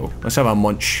yet though. Let's have a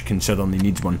munch, considering he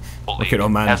needs one. Look at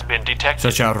him, man. Has been detected.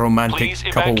 Such a romantic Please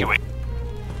couple. evacuate.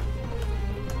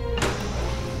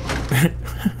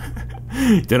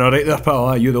 Doing alright there,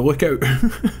 pal, you the lookout.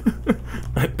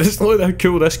 Just look at how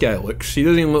cool this guy looks. He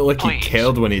doesn't even look like he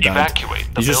cared when he died.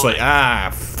 He's just like,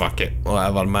 fuck it.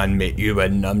 Whatever, man, mate, you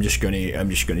win. I'm just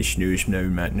gonna snooze now,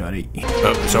 man. Alright.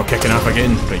 Oh, it's all kicking off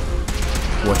again. Right.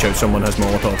 Watch out, someone has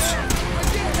Molotovs.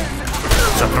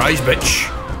 Surprise, bitch.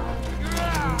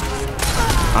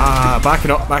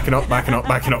 Backing up.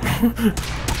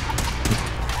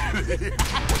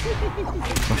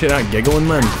 What's that giggling,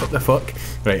 man? What the fuck?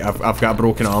 Right, I've got a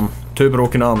broken arm. 2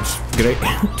 broken arms. Great.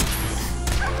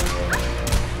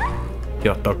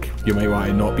 Here, Doug, you might want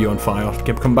to not be on fire.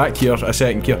 Come back here a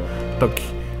second here. Doug,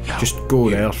 just go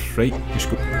there, right? Just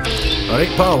go. Alright,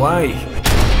 pal, aye.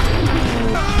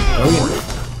 Brilliant.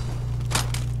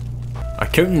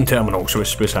 Accounting terminals,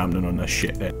 what's happening on this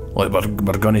shit then? Like,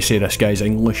 we're gonna say this guy's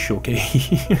English, okay?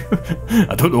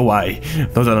 I don't know why.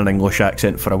 I've not done an English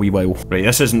accent for a wee while. Right,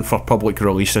 this isn't for public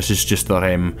release, this is just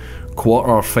their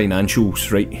quarter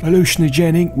financials, right?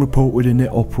 Hallucinogen Inc. reported a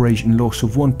net operating loss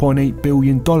of $1.8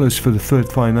 billion for the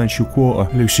third financial quarter.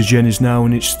 Hallucinogen is now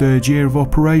in its third year of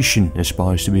operation,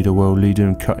 aspires to be the world leader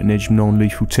in cutting-edge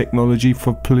non-lethal technology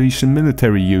for police and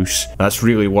military use. That's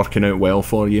really working out well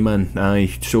for you, man.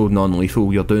 Aye, so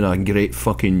non-lethal, you're doing a great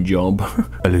fucking job.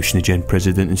 Hallucinogen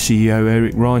President and CEO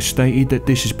Eric Rice stated that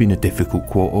this has been a difficult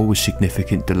quarter with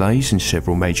significant delays in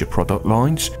several major product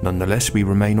lines. Nonetheless, we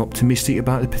remain optimistic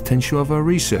about the potential of our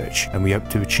research, and we hope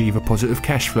to achieve a positive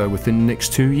cash flow within the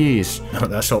next 2 years.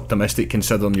 That's optimistic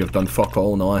considering you've done fuck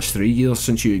all in the last 3 years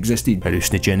since you existed.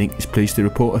 Hallucinogen Inc. is pleased to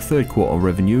report a third quarter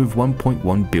revenue of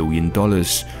 $1.1 billion.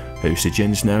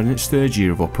 Hallucinogen is now in its third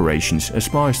year of operations,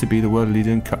 aspires to be the world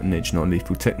leader in cutting-edge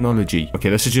non-lethal technology. Okay,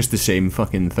 this is just the same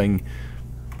fucking thing.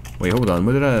 Wait, hold on,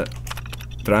 what did I...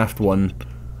 Draft 1.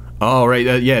 Oh,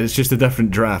 right, yeah, it's just a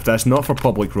different draft. That's not for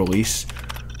public release.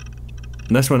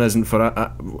 And this one isn't for...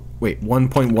 wait,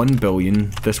 1.1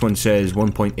 billion. This one says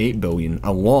 1.8 billion.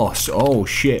 A loss. Oh,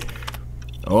 shit.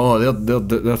 Oh,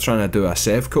 they're trying to do a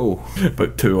Sevco.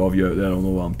 But 2 of you out there don't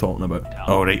know what I'm talking about.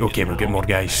 Alright, okay, we'll get more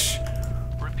guys.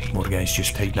 More guys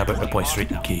just hiding about the place,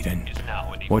 right? Okay, then.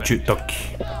 Watch it, duck.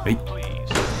 Right.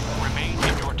 Remain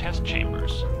in your test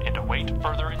chambers and await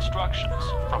further instructions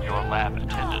from your lab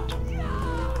attendant.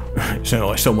 Sounds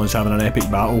like someone's having an epic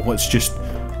battle. Let's just...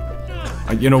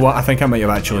 you know what? I think I might have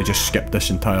actually just skipped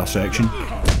this entire section.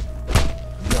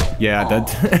 Yeah, I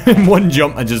did. In one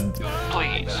jump, I just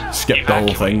skipped the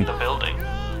whole thing.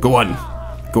 Go on.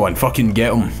 Go on, fucking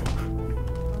get him.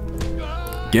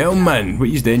 Get him, man. What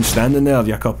you doing standing there,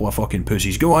 you couple of fucking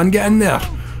pussies? Go on, get in there.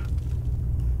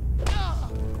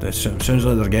 That sounds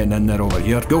like they're getting in there over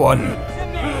here. Go on.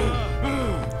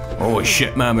 Oh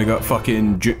shit, man, we got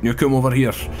fucking Duke Nukem over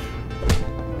here.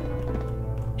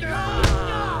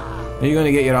 Are you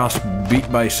gonna get your ass beat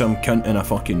by some cunt in a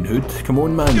fucking hood? Come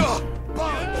on, man. I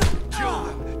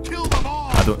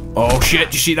don't... Oh shit,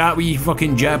 did you see that wee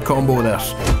fucking jab combo there?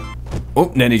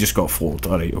 Oh, then he just got floored.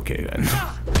 Alright, okay then.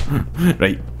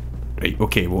 Right,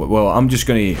 okay. Well, I'm just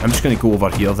gonna go over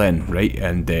here then, right,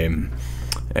 and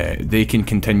they can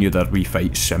continue their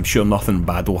refights. I'm sure nothing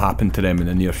bad will happen to them in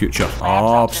the near future.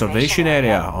 Oh, observation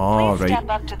area. Oh, right. Step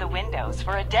up to the windows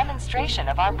for a demonstration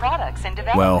of our products and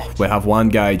development. Well, we have one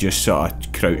guy just sort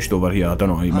of crouched over here. I don't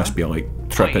know. He must be like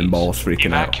tripping balls,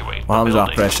 freaking out. What happens if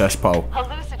I press this, pal?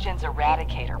 Hallucinogen's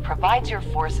Eradicator provides your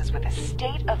forces with a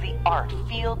state-of-the-art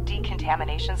field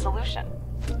decontamination solution.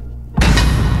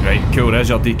 Right, cool,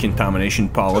 there's our decontamination,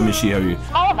 pal. Let me see how you...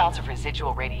 Small amounts of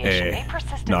residual radiation may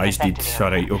persist in the affected area.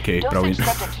 Alright, okay, brilliant. Dosage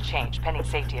subject to change pending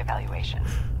safety evaluation.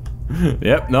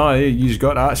 Yep, no, you've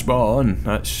got that spot on.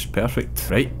 That's perfect.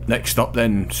 Right, next up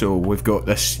then, so we've got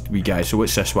this wee guy. So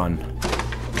what's this one?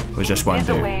 What's this one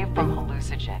do? Invisawave from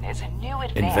Hallucinogen is a new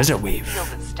advance in the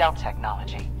field of stealth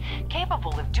technology,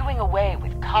 capable of doing away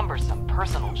with cumbersome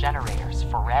personal generators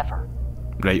forever.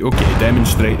 Right, okay,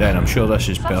 demonstrate then. I'm sure this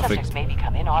is Some perfect. Subjects may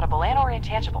become inaudible and/or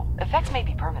intangible. Effects may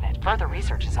be permanent. Further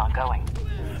research is ongoing.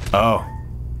 Oh.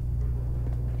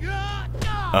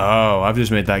 Oh, I've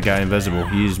just made that guy invisible.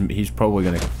 He's probably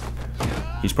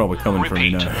coming for me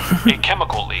now. A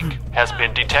chemical leak has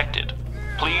been detected.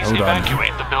 Please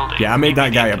evacuate the building. Yeah, I made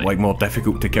that guy like more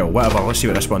difficult to kill. Whatever, let's see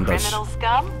what this one does. Criminal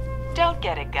scum? Don't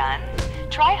get a gun.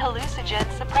 Try Hallucinogen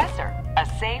Suppressor, a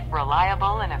safe,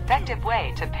 reliable, and effective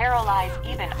way to paralyze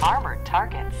even armored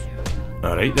targets.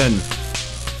 Alright then.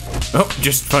 Oh,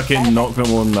 just fucking knock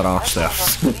them on their arse there.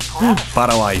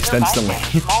 Paralysed instantly.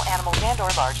 Small animals and or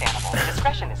large animals.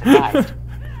 Discretion is advised.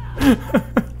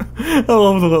 I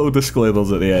love the little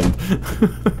disclaimers at the end.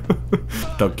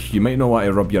 Doug, you might not want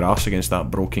to rub your ass against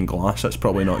that broken glass. That's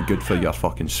probably not good for your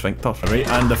fucking sphincter. Right,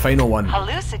 and the final one.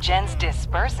 Hallucinogen's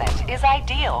dispersant is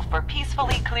ideal for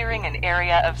peacefully clearing an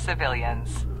area of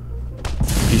civilians.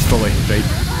 Peacefully, right.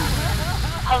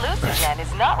 Hallucinogen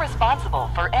is not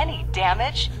responsible for any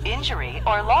damage, injury,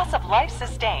 or loss of life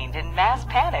sustained in mass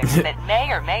panics that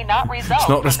may or may not result. It's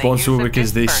not responsible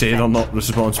because they say they're not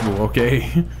responsible,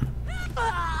 okay?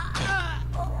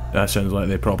 That sounds like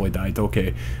they probably died.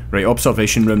 Okay. Right,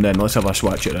 observation room then. Let's have a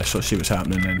swatch at this. Let's see what's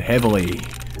happening then. Heavily.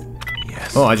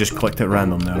 Yes. Oh, I just clicked at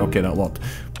random there. Okay, that worked.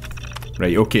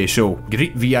 Right, okay, so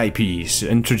greet VIPs.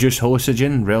 Introduce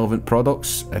hallucinogen, relevant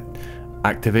products.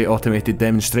 Activate automated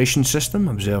demonstration system.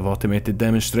 Observe automated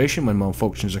demonstration. When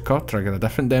malfunctions occur, trigger a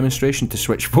different demonstration to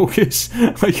switch focus.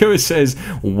 Like how it says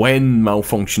when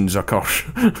malfunctions occur.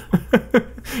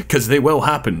 Because they will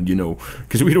happen, you know,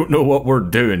 because we don't know what we're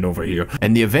doing over here.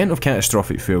 In the event of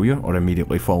catastrophic failure or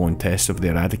immediately following tests of the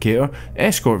Eradicator,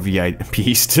 escort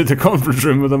VIPs to the conference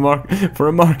room with for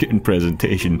a marketing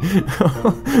presentation.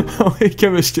 Like,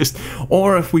 it was just,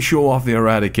 or if we show off the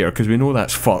Eradicator, because we know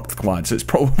that's fucked, lads. It's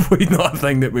probably not a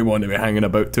thing that we want to be hanging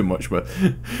about too much with,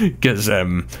 because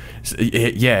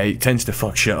yeah, it tends to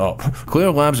fuck shit up.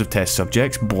 Clear labs of test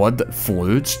subjects, blood,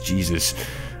 fluids, Jesus.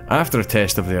 After a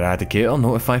test of the Eradicator,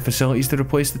 notify facilities to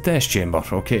replace the test chamber.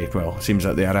 Okay, well, seems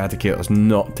like the Eradicator's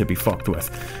not to be fucked with.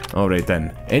 Alright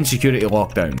then. Insecurity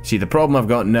lockdown. See, the problem I've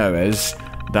got now is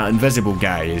that invisible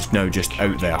guy is now just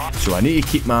out there, so I need to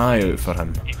keep my eye out for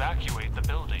him. Evacuate the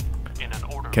building in an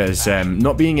order. Because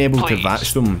not being able to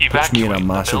vatch them puts me in a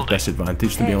massive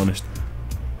disadvantage, to be honest.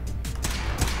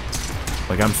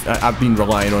 Like, I've been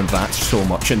relying on VATS so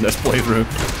much in this playthrough.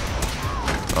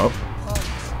 Oh.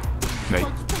 Right.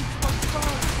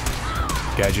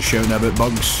 Guy just shouting about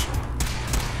bugs.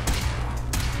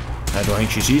 I don't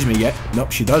think she sees me yet.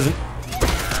 Nope, she doesn't.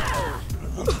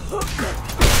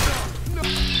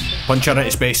 Punch her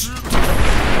into space.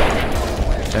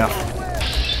 There.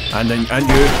 And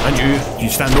you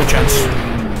stand no chance.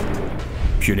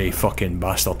 Puny fucking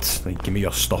bastard. Like, give me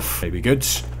your stuff. Maybe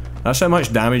goods. That's how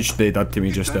much damage they did to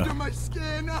me just there.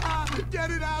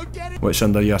 What's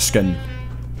under your skin?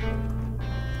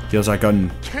 Here's a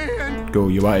gun. Go,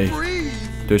 you want to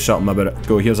do something about it.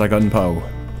 Go, here's a gun, pal.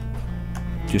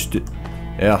 Just do...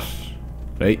 Yeah.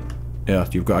 Right. Yeah,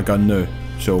 you've got a gun now.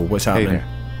 So, what's happening?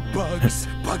 Bugs.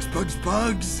 Bugs, bugs,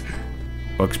 bugs.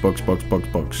 Bugs, bugs, bugs, bugs,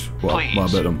 bugs. What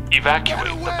about them? Evacuate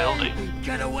the building.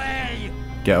 Get away!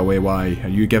 Get away, why? Are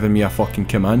you giving me a fucking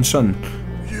command, son?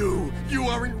 You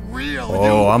aren't real.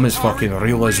 Oh, I'm as fucking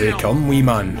real as they come, wee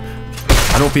man.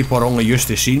 I know people are only used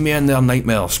to seeing me in their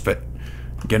nightmares, but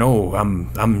you know,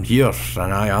 I'm here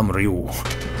and I am real.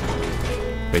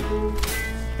 Wait,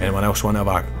 anyone else want to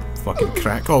have a fucking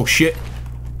crack? Oh shit.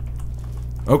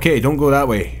 Okay, don't go that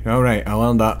way. Alright, I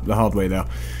learned that the hard way there.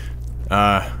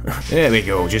 There we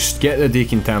go. Just get the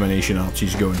decontamination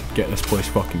arches going. Get this place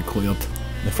fucking cleared.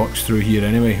 The fuck's through here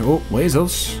anyway. Oh,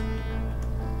 lasers.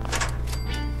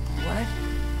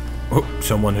 Oh,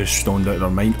 someone who's stoned out of their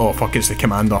mind. Oh fuck, it's the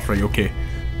commander, right, okay.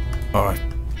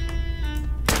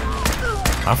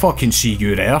 I fucking see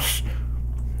you there.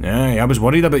 Aye, I was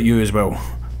worried about you as well.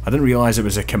 I didn't realise it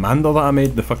was the commander that I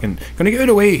made the fucking... Gonna get out of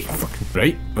the way! Fucking...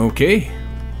 Right, okay.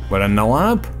 We're in the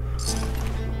lab.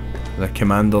 The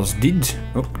commander's deed.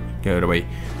 Oh, get out of the way.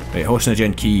 Right,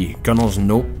 hallucinogen key. Gunner's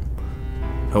note.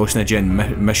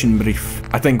 Hallucinogen mission brief.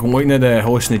 I think looking at the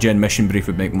hallucinogen mission brief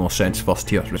would make more sense first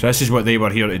here. So this is what they were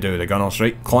here to do, the gunners,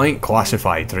 right? Client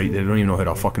classified, right? They don't even know who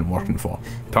they're fucking working for.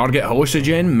 Target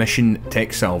hallucinogen mission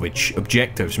tech salvage.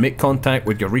 Objectives: make contact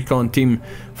with your recon team,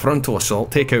 frontal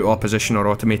assault, take out opposition or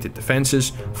automated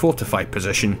defences, fortify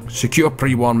position, secure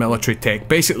pre-war military tech,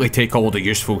 basically take all the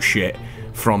useful shit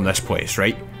from this place,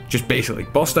 right? Just basically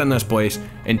bust in this place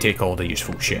and take all the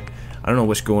useful shit. I don't know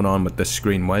what's going on with this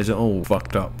screen. Why is it all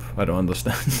fucked up? I don't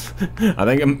understand. I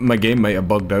think my game might have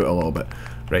bugged out a little bit.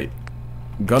 Right.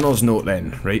 Gunner's note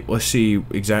then. Right, let's see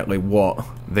exactly what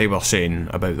they were saying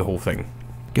about the whole thing.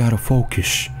 Gotta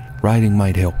focus. Riding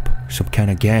might help. Some kind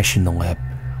of gas in the lab.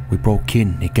 We broke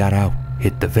in, it got out.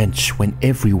 Hit the vents, went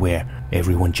everywhere.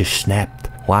 Everyone just snapped.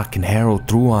 Locke and Harold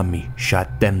threw on me.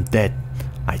 Shot them dead.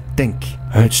 I think.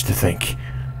 Hurts to think.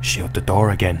 Sealed the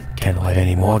door again. Can't let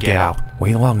any more get out.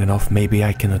 Wait long enough, maybe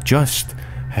I can adjust.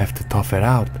 Have to tough it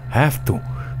out. Have to.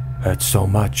 Hurts so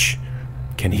much.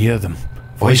 Can hear them.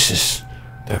 Voices.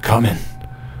 They're coming.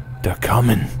 They're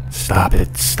coming. Stop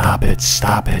it. Stop it.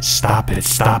 Stop it. Stop it.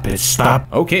 Stop it. Stop.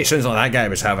 Okay, sounds like that guy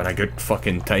was having a good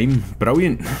fucking time.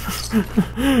 Brilliant.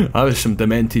 That was some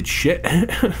demented shit.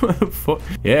 Fuck.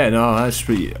 Yeah, no, that's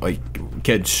pretty... Like,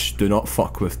 kids, do not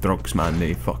fuck with drugs, man.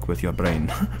 They fuck with your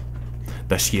brain.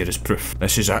 This here is proof.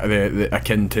 This is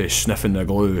akin to sniffing the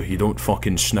glue. You don't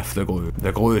fucking sniff the glue.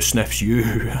 The glue sniffs you.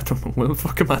 I don't know, what the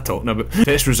fuck am I talking about?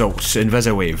 Test results,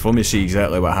 InvisiWave. Let me see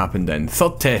exactly what happened then.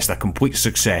 Third test, a complete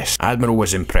success. Admiral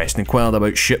was impressed, inquired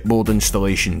about shipboard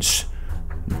installations.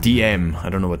 DM, I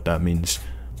don't know what that means.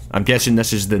 I'm guessing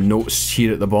this is the notes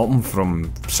here at the bottom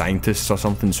from scientists or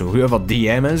something, so whoever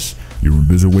DM is. Your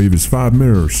InvisiWave is 5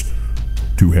 mirrors,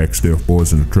 2 hack stealth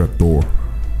boys and a trapdoor.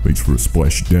 Waits for a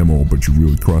splashy demo, but you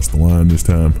really crossed the line this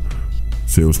time.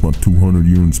 Sales want 200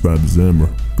 units by December.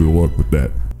 Good luck with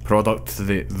that. Product,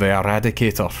 the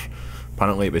Eradicator.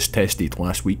 Apparently it was tested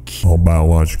last week. All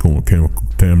biological and chemical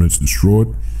contaminants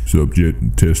destroyed. Subject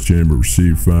in test chamber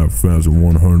received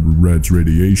 5,100 rads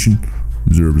radiation.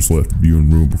 Observers left the viewing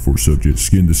room before subject's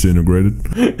skin disintegrated.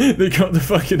 They got the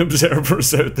fucking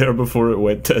observers out there before it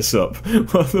went tits up.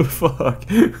 What the fuck?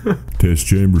 Test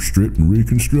chamber stripped and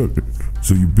reconstructed.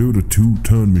 So you built a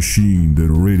 2-ton machine that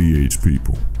irradiates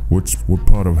people. What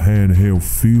part of handheld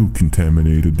field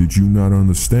contaminated did you not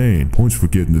understand? Points for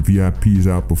getting the VIPs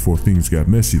out before things got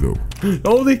messy though.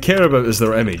 All they care about is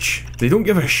their image. They don't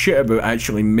give a shit about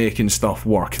actually making stuff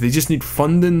work. They just need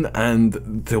funding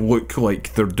and to look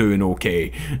like they're doing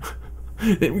okay.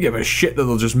 They don't give a shit that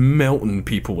they're just melting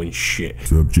people and shit.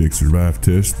 Subject survived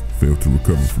test, failed to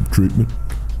recover from treatment,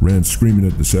 ran screaming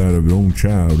at the side of his own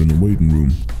child in the waiting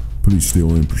room. Police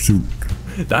still in pursuit.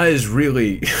 That is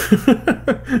really...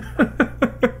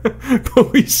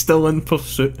 Police still in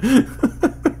pursuit.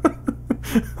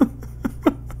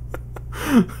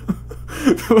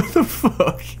 What the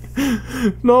fuck?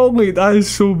 Not only that is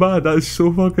so bad, that is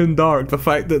so fucking dark. The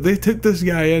fact that they took this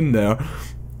guy in there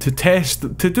to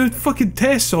do fucking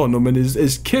tests on him, and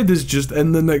his kid is just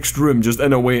in the next room, just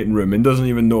in a waiting room, and doesn't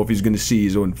even know if he's gonna see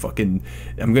his own fucking,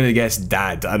 I'm gonna guess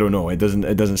dad, I don't know, it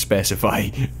doesn't specify.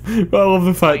 But I love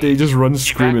the fact that he just runs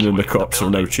screaming and the cops are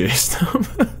now chased him.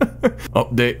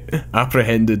 Update,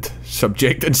 apprehended,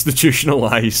 subject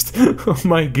institutionalized. Oh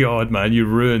my god, man, you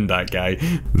ruined that guy.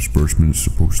 Disbursement is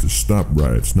supposed to stop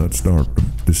riots, not start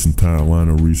them. This entire line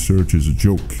of research is a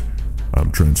joke. I'm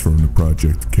transferring the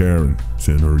project to Karen.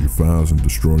 Send her your files and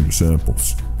destroy your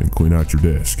samples. And clean out your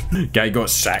desk. Guy got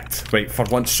sacked. Right, for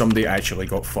once somebody actually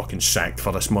got fucking sacked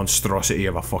for this monstrosity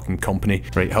of a fucking company.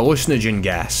 Right, hallucinogen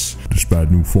gas.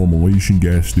 Despite new formulation,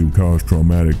 gas still caused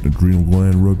traumatic adrenal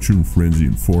gland rupture and frenzy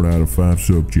in 4 out of 5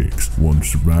 subjects. 1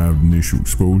 survived initial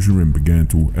exposure and began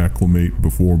to acclimate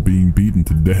before being beaten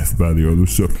to death by the other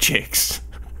subjects.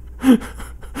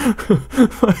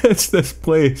 What's this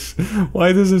place?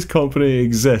 Why does this company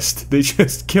exist? They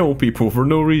just kill people for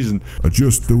no reason.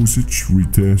 Adjust dosage,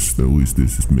 retest, at least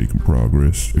this is making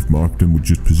progress. If marketing would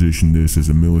just position this as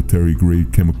a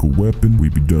military-grade chemical weapon,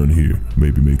 we'd be done here.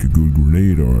 Maybe make a good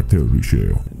grenade or artillery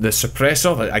shell. The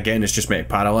suppressor, again, is just meant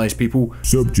to paralyze people.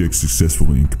 Subject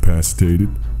successfully incapacitated.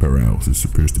 Paralysis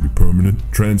appears to be permanent.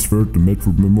 Transferred to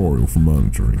Medford Memorial for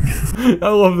monitoring. I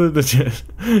love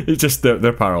that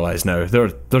they're paralyzed now.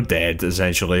 They're dead,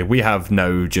 essentially. We have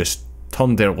now just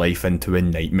turned their life into a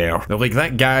nightmare. They're like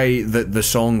that guy that the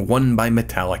song One by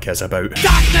Metallica is about.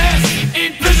 Darkness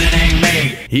imprisoning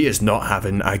me! He is not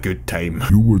having a good time.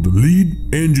 You were the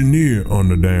lead engineer on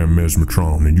the damn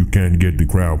Mesmertron and you can't get the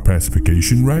crowd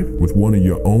pacification right? With one of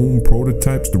your own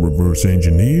prototypes to reverse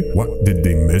engineer? What, did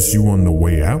they mess you on the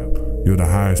way out? You're the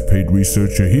highest paid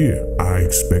researcher here. I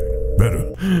expect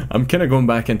better. I'm kind of going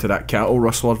back into that cattle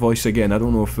rustler voice again. I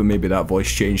don't know if maybe that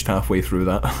voice changed halfway through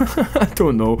that. I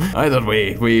don't know. Either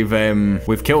way,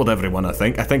 we've killed everyone, I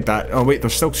think. I think that... Oh wait,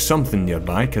 there's still something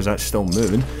nearby, because that's still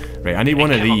moving. Right, I need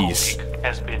one of these.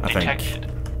 I think.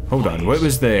 Hold on, what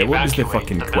was the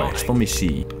fucking quest? Let me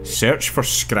see. Search for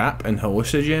scrap and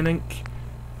hallucinogen ink?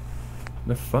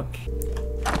 The fuck?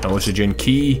 Hallucinogen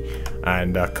key,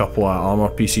 and a couple of armor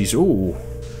pieces. Ooh.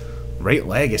 Right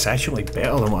leg, it's actually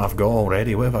better than what I've got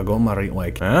already. What have I got on my right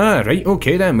leg? Ah, right,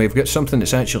 okay then, we've got something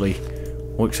that's actually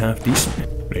looks half decent.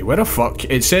 Right, where the fuck?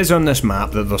 It says on this map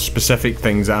that there's specific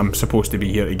things that I'm supposed to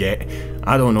be here to get.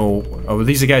 I don't know. Oh,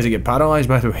 these are the guys that get paralysed,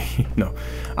 by the way? No.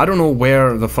 I don't know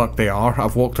where the fuck they are.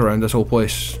 I've walked around this whole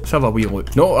place. Let's have a wee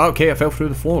look. No, okay, I fell through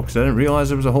the floor because I didn't realise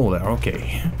there was a hole there.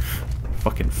 Okay.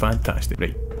 Fucking fantastic.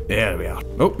 Right, there we are.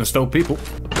 Oh, there's still people.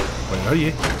 Where are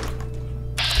you?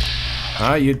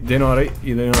 Ah, you doing alright?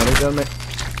 You doing alright there, mate?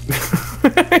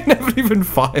 I never even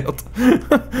fired.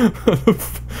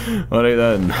 Alright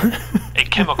then. A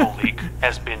chemical leak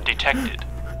has been detected.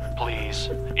 Please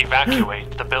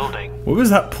evacuate the building. What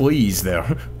was that please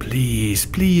there? Please,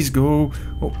 please go.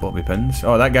 Oh, bobby pins.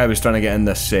 Oh, that guy was trying to get in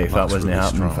this safe. That wasn't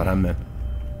happening for him then.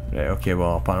 Right, okay,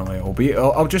 well apparently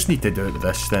I'll just need to do it with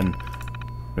this then.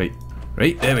 Right,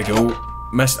 there we go.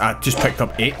 I just picked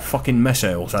up 8 fucking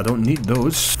missiles. I don't need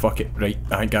those. Fuck it. Right,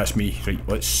 I think that's me. Right,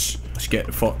 let's get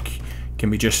the fuck.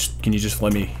 Can you just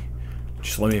let me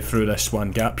through this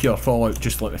one gap here? Fall out.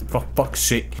 Just let me. For fuck's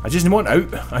sake. I just want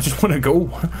out. I just want to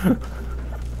go.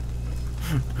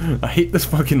 I hate this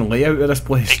fucking layout of this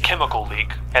place. A chemical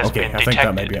leak has been detected. I think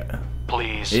that might be it.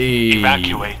 Please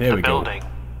evacuate the building.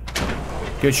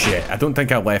 Good shit. I don't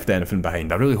think I left anything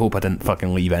behind. I really hope I didn't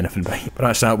fucking leave anything behind. But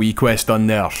that's that wee quest done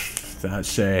there.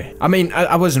 That's, I mean,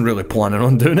 I wasn't really planning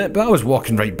on doing it, but I was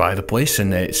walking right by the place,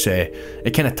 and it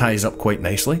kind of ties up quite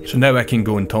nicely. So now I can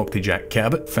go and talk to Jack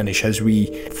Cabot, finish his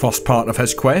wee first part of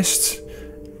his quest,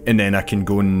 and then I can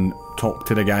go and talk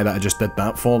to the guy that I just did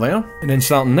that for there. And then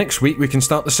starting next week, we can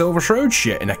start the Silver Shroud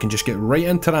shit, and I can just get right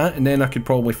into that, and then I could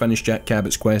probably finish Jack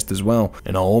Cabot's quest as well,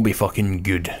 and I'll all be fucking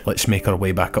good. Let's make our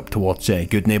way back up towards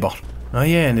Good Neighbour. Oh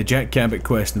yeah, and the Jack Cabot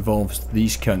quest involves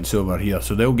these cunts over here,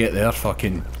 so they'll get their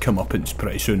fucking comeuppance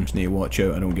pretty soon. Just need to watch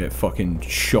out I don't get fucking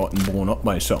shot and blown up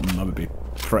by something. I would be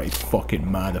pretty fucking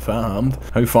mad if that happened.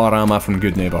 How far am I from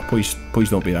Good Neighbour? Please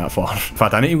don't be that far. In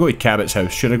fact, I need to go to Cabot's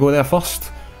house. Should I go there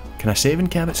first? Can I save in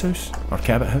Cabot's house? Or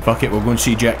Cabot house? Fuck it, we'll go and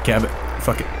see Jack Cabot.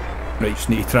 Fuck it. Right, just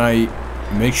need to try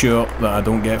make sure that I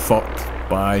don't get fucked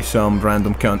by some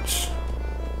random cunts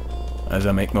as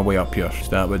I make my way up here.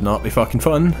 That would not be fucking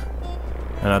fun.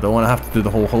 And I don't want to have to do the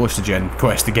whole hallucinogen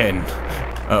quest again.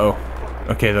 Uh-oh.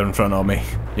 Okay, they're in front of me.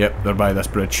 Yep, they're by this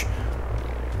bridge.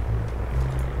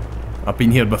 I've been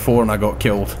here before and I got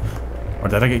killed. Or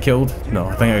did I get killed? No,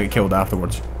 I think I got killed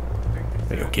afterwards.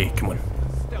 Right, okay, come on.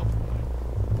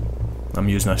 I'm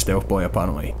using a stealth boy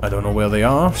apparently. I don't know where they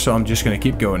are, so I'm just gonna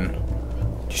keep going.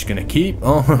 Just gonna keep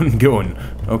on going.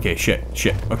 Okay, shit.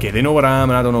 Okay, they know where I am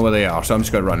and I don't know where they are, so I'm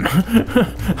just gonna run.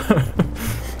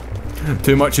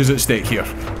 Too much is at stake here.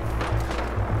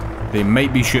 They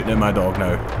might be shooting at my dog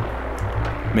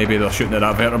now. Maybe they're shooting at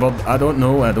that vertibird. I don't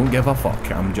know. I don't give a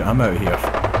fuck. I'm out here.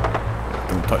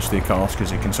 Don't touch the cars because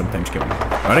they can sometimes kill me.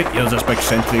 Alright, here's this big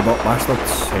sentry bot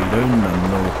bastards. How you doing?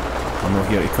 I'm not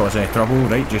here to cause any trouble.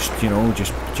 Right, just you know,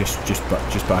 just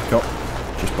back up.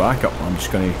 Just back up. I'm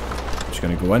just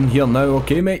gonna go in here now.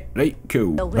 Okay, mate. Right,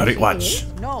 cool. Alright,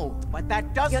 lads. No, but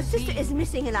that doesn't. Your sister is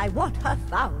missing, and I want her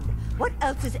found. What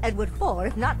else is Edward for,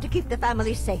 if not to keep the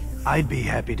family safe? I'd be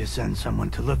happy to send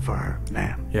someone to look for her,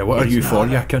 ma'am. Yeah, what are you for,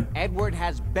 Yakin? Edward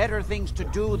has better things to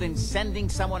do than sending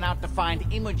someone out to find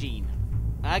Imogen.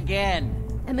 Again.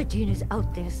 Imogen is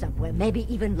out there somewhere, maybe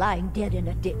even lying dead in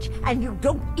a ditch, and you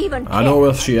don't even care. I know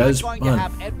where she is, I'm going to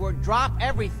have Edward drop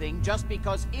everything just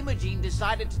because Imogen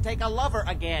decided to take a lover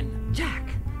again. Jack,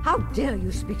 how dare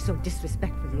you speak so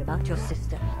disrespectfully about your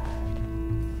sister?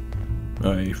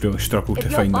 I really struggled to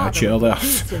find that chair there.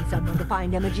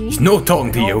 He's no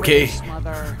talking to you, okay?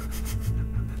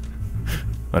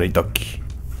 Alright, duck.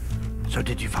 So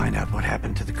did you find out what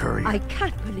happened to the courier? I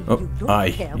can't believe you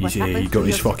don't care what he got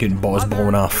his fucking balls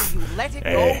blown off.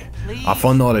 I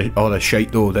found all the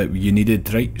shite though that you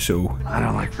needed, right? So I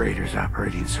don't like raiders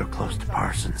operating so close to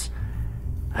Parsons.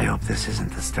 I hope this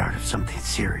isn't the start of something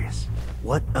serious.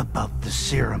 What about the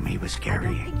serum he was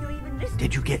carrying?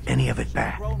 Did you get any of it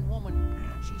back?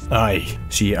 Aye,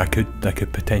 see, I could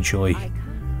potentially.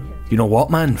 You know what,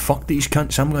 man? Fuck these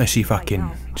cunts. I'm gonna see if I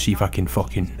can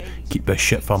fucking keep this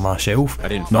shit for myself. I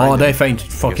didn't find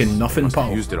fucking nothing,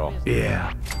 pal. Used it all.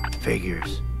 Yeah,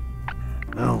 figures.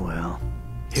 Oh well.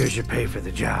 Here's your pay for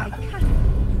the job.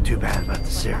 Too bad about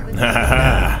the serum.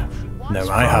 Now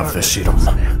I have the serum.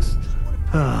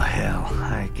 Oh hell,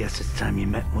 I guess it's time you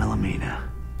met Wilhelmina.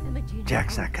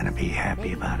 Jack's not gonna be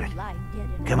happy about it.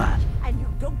 Come on. And you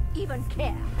don't even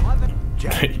care.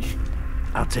 Jack,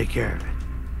 I'll take care of it.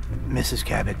 Mrs.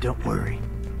 Cabot, don't worry.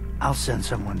 I'll send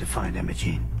someone to find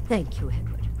Imogen. Thank you,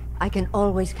 Edward. I can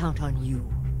always count on you.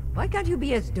 Why can't you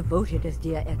be as devoted as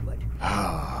dear Edward?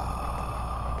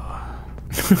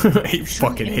 He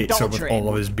fucking hates her with all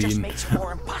of his being. Just makes it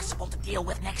more impossible to deal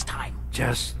with next time.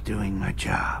 Just doing my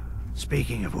job.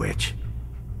 Speaking of which,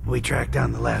 we tracked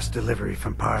down the last delivery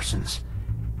from Parsons.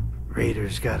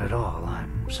 Raiders got it all,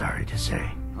 I'm sorry to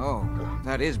say. Oh,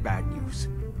 that is bad news.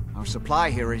 Our supply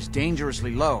here is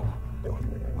dangerously low.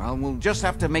 Well, we'll just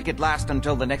have to make it last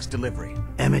until the next delivery.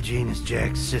 Imogen is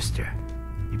Jack's sister.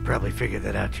 You probably figured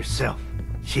that out yourself.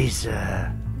 She's,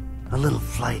 a little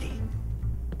flighty.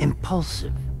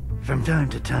 Impulsive. From time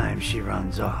to time, she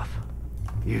runs off.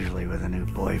 Usually with a new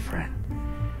boyfriend.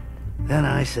 Then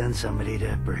I send somebody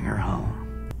to bring her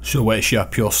home. So what, is she a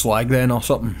pure slag then or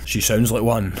something? She sounds like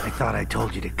one. I thought I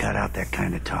told you to cut out that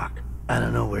kind of talk. I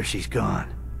don't know where she's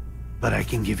gone, but I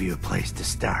can give you a place to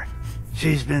start.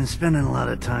 She's been spending a lot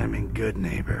of time in Good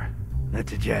Neighbor.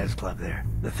 That's a jazz club there,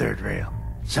 the third rail.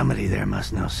 Somebody there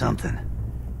must know something.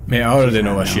 Mate, I already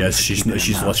know where she is. She's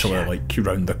literally like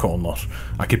round the corner.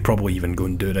 I could probably even go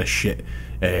and do this shit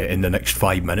in the next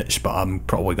 5 minutes, but I'm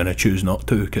probably going to choose not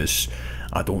to because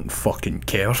I don't fucking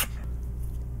care.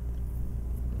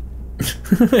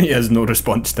 He has no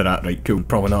response to that. Right, cool.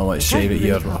 Probably not. Let's save it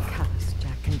here.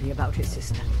 Jack can be about his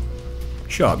sister.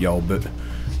 Shut up, y'all boot.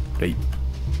 Right.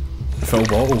 Full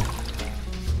bottle.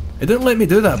 It didn't let me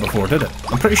do that before, did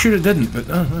it? I'm pretty sure it didn't, but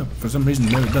well, for some reason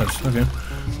now it does. Okay.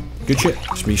 Good shit.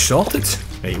 It's me sorted.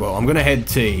 Right, well, I'm gonna head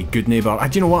to Good Neighbor.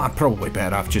 Do you know what? I probably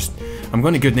better have just I'm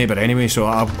going to Good Neighbour anyway, so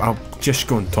I'll just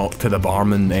go and talk to the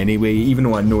barman anyway, even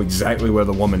though I know exactly where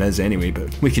the woman is anyway,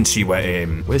 but we can see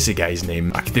what's the guy's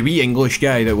name? The wee English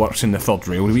guy that works in the third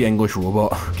rail, the wee English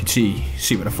robot. I can see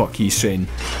what the fuck he's saying.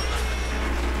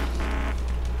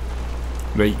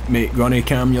 Right, mate, gonna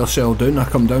calm yourself down. I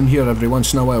come down here every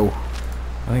once in a while.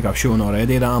 I think I've shown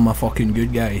already that I'm a fucking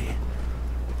good guy.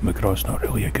 McGraw's not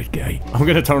really a good guy. I'm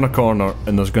gonna turn a corner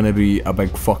and there's gonna be a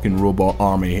big fucking robot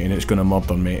army and it's gonna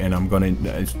murder me and I'm gonna...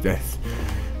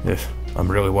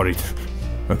 I'm really worried.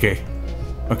 Okay.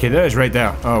 Okay, there it is right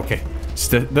there. Oh, okay.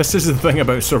 This is the thing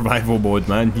about survival mode,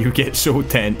 man. You get so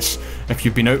tense. If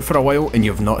you've been out for a while and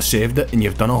you've not saved it and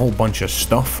you've done a whole bunch of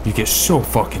stuff, you get so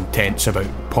fucking tense about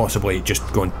possibly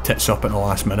just going tits up at the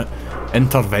last minute.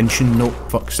 Intervention, nope,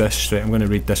 fucks this. Right, I'm going to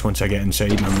read this once I get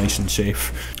inside and I'm nice and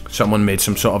safe. Someone made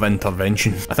some sort of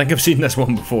intervention. I think I've seen this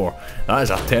one before. That is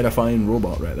a terrifying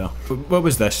robot right there. What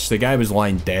was this? The guy was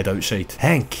lying dead outside.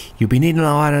 Hank, you've been eating a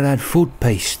lot of that food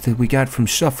paste that we got from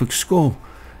Suffolk School.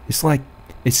 It's like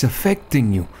it's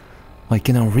affecting you. Like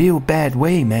in a real bad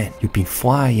way, man. You've been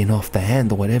flying off the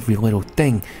handle with every little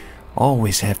thing.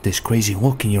 Always have this crazy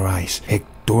look in your eyes. Heck,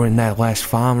 during that last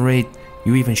farm raid,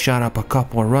 you even shot up a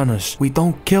couple of runners. We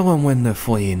don't kill them when they're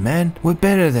fleeing, man. We're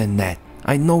better than that.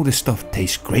 I know this stuff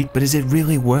tastes great, but is it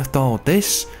really worth all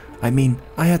this? I mean,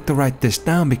 I had to write this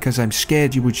down because I'm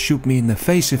scared you would shoot me in the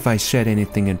face if I said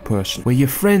anything in person. We're your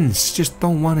friends, just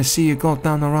don't want to see you go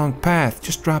down the wrong path.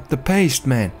 Just drop the paste,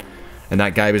 man. And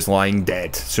that guy was lying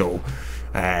dead, so...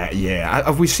 yeah.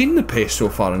 Have we seen the paste so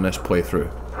far in this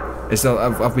playthrough?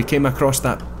 Have we came across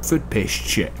that food paste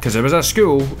shit? Because there was a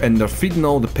school and they're feeding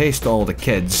all the paste to all the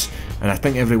kids and I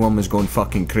think everyone was going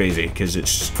fucking crazy because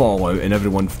it's Fallout and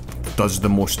everyone does the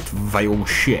most vile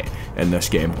shit in this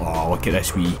game. Oh, look at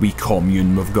this wee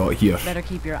commune we've got here. Better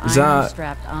keep your Is iron that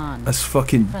strapped on. That's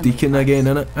fucking Deacon again,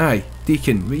 innit? Aye,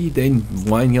 Deacon, what are you doing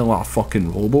lying here like a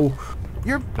fucking robo?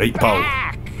 You're right, pal.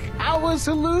 How was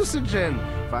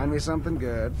hallucinogen? Find me something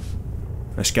good.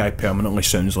 This guy permanently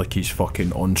sounds like he's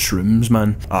fucking on shrooms,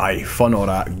 man. Aye, fun all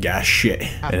that gas shit.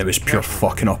 And it was pure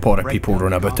fucking up all the people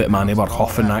running about it, man. They were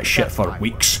huffing that shit for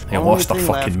weeks. They lost their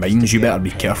fucking minds. You better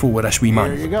be careful with this wee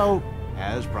man. Here you go,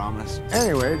 as promised.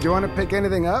 Anyway, do you want to pick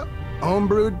anything up?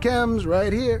 Homebrewed chems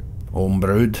right here.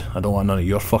 Homebrewed? I don't want none of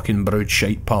your fucking brewed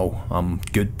shite, pal. I'm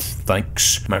good,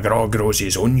 thanks. McGraw grows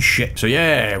his own shit. So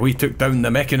yeah, we took down the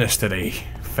Mechanist today.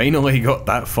 Finally got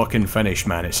that fucking finished,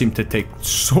 man. It seemed to take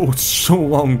so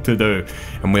long to do,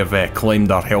 and we've claimed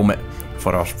our helmet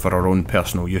for our own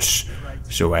personal use.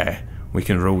 So we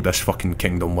can rule this fucking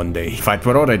kingdom one day. In fact,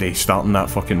 we're already starting that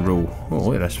fucking rule. Oh,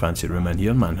 look at this fancy room in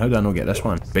here, man. How did I not get this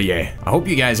one? But yeah, I hope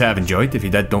you guys have enjoyed. If you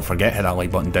did, don't forget, hit that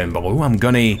like button down below. I'm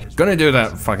gonna do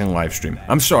that fucking live stream.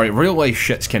 I'm sorry, real life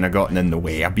shit's kind of gotten in the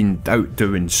way. I've been out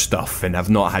doing stuff and I've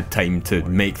not had time to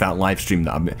make that live stream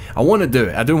that I want to do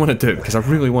it. I do want to do it because I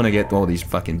really want to get all these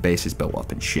fucking bases built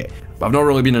up and shit. But I've not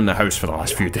really been in the house for the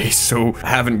last few days, so I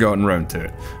haven't gotten around to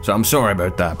it. So I'm sorry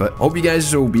about that, but hope you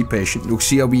guys will be patient. You'll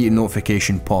see a wee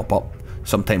notification pop up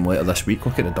sometime later this week.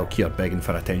 Look at the duck here begging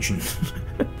for attention.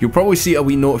 You'll probably see a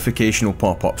wee notification will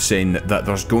pop up saying that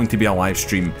there's going to be a live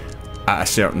stream at a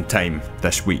certain time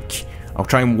this week. I'll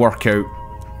try and work out,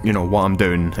 you know, what I'm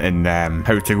doing and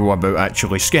how to go about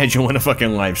actually scheduling a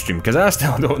fucking live stream, because I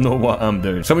still don't know what I'm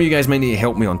doing. Some of you guys might need to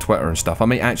help me on Twitter and stuff. I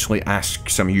might actually ask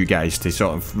some of you guys to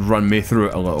sort of run me through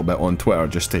it a little bit on Twitter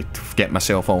just to get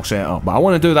myself all set up. But I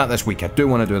want to do that this week. I do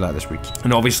want to do that this week.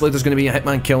 And obviously there's going to be a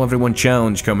Hitman Kill Everyone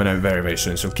challenge coming out very, very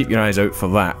soon, so keep your eyes out for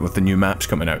that with the new maps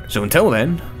coming out. So until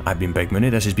then, I've been Big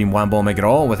Mooney. This has been Wamball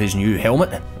McGraw with his new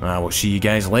helmet, and I will see you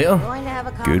guys later.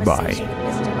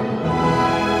 Goodbye.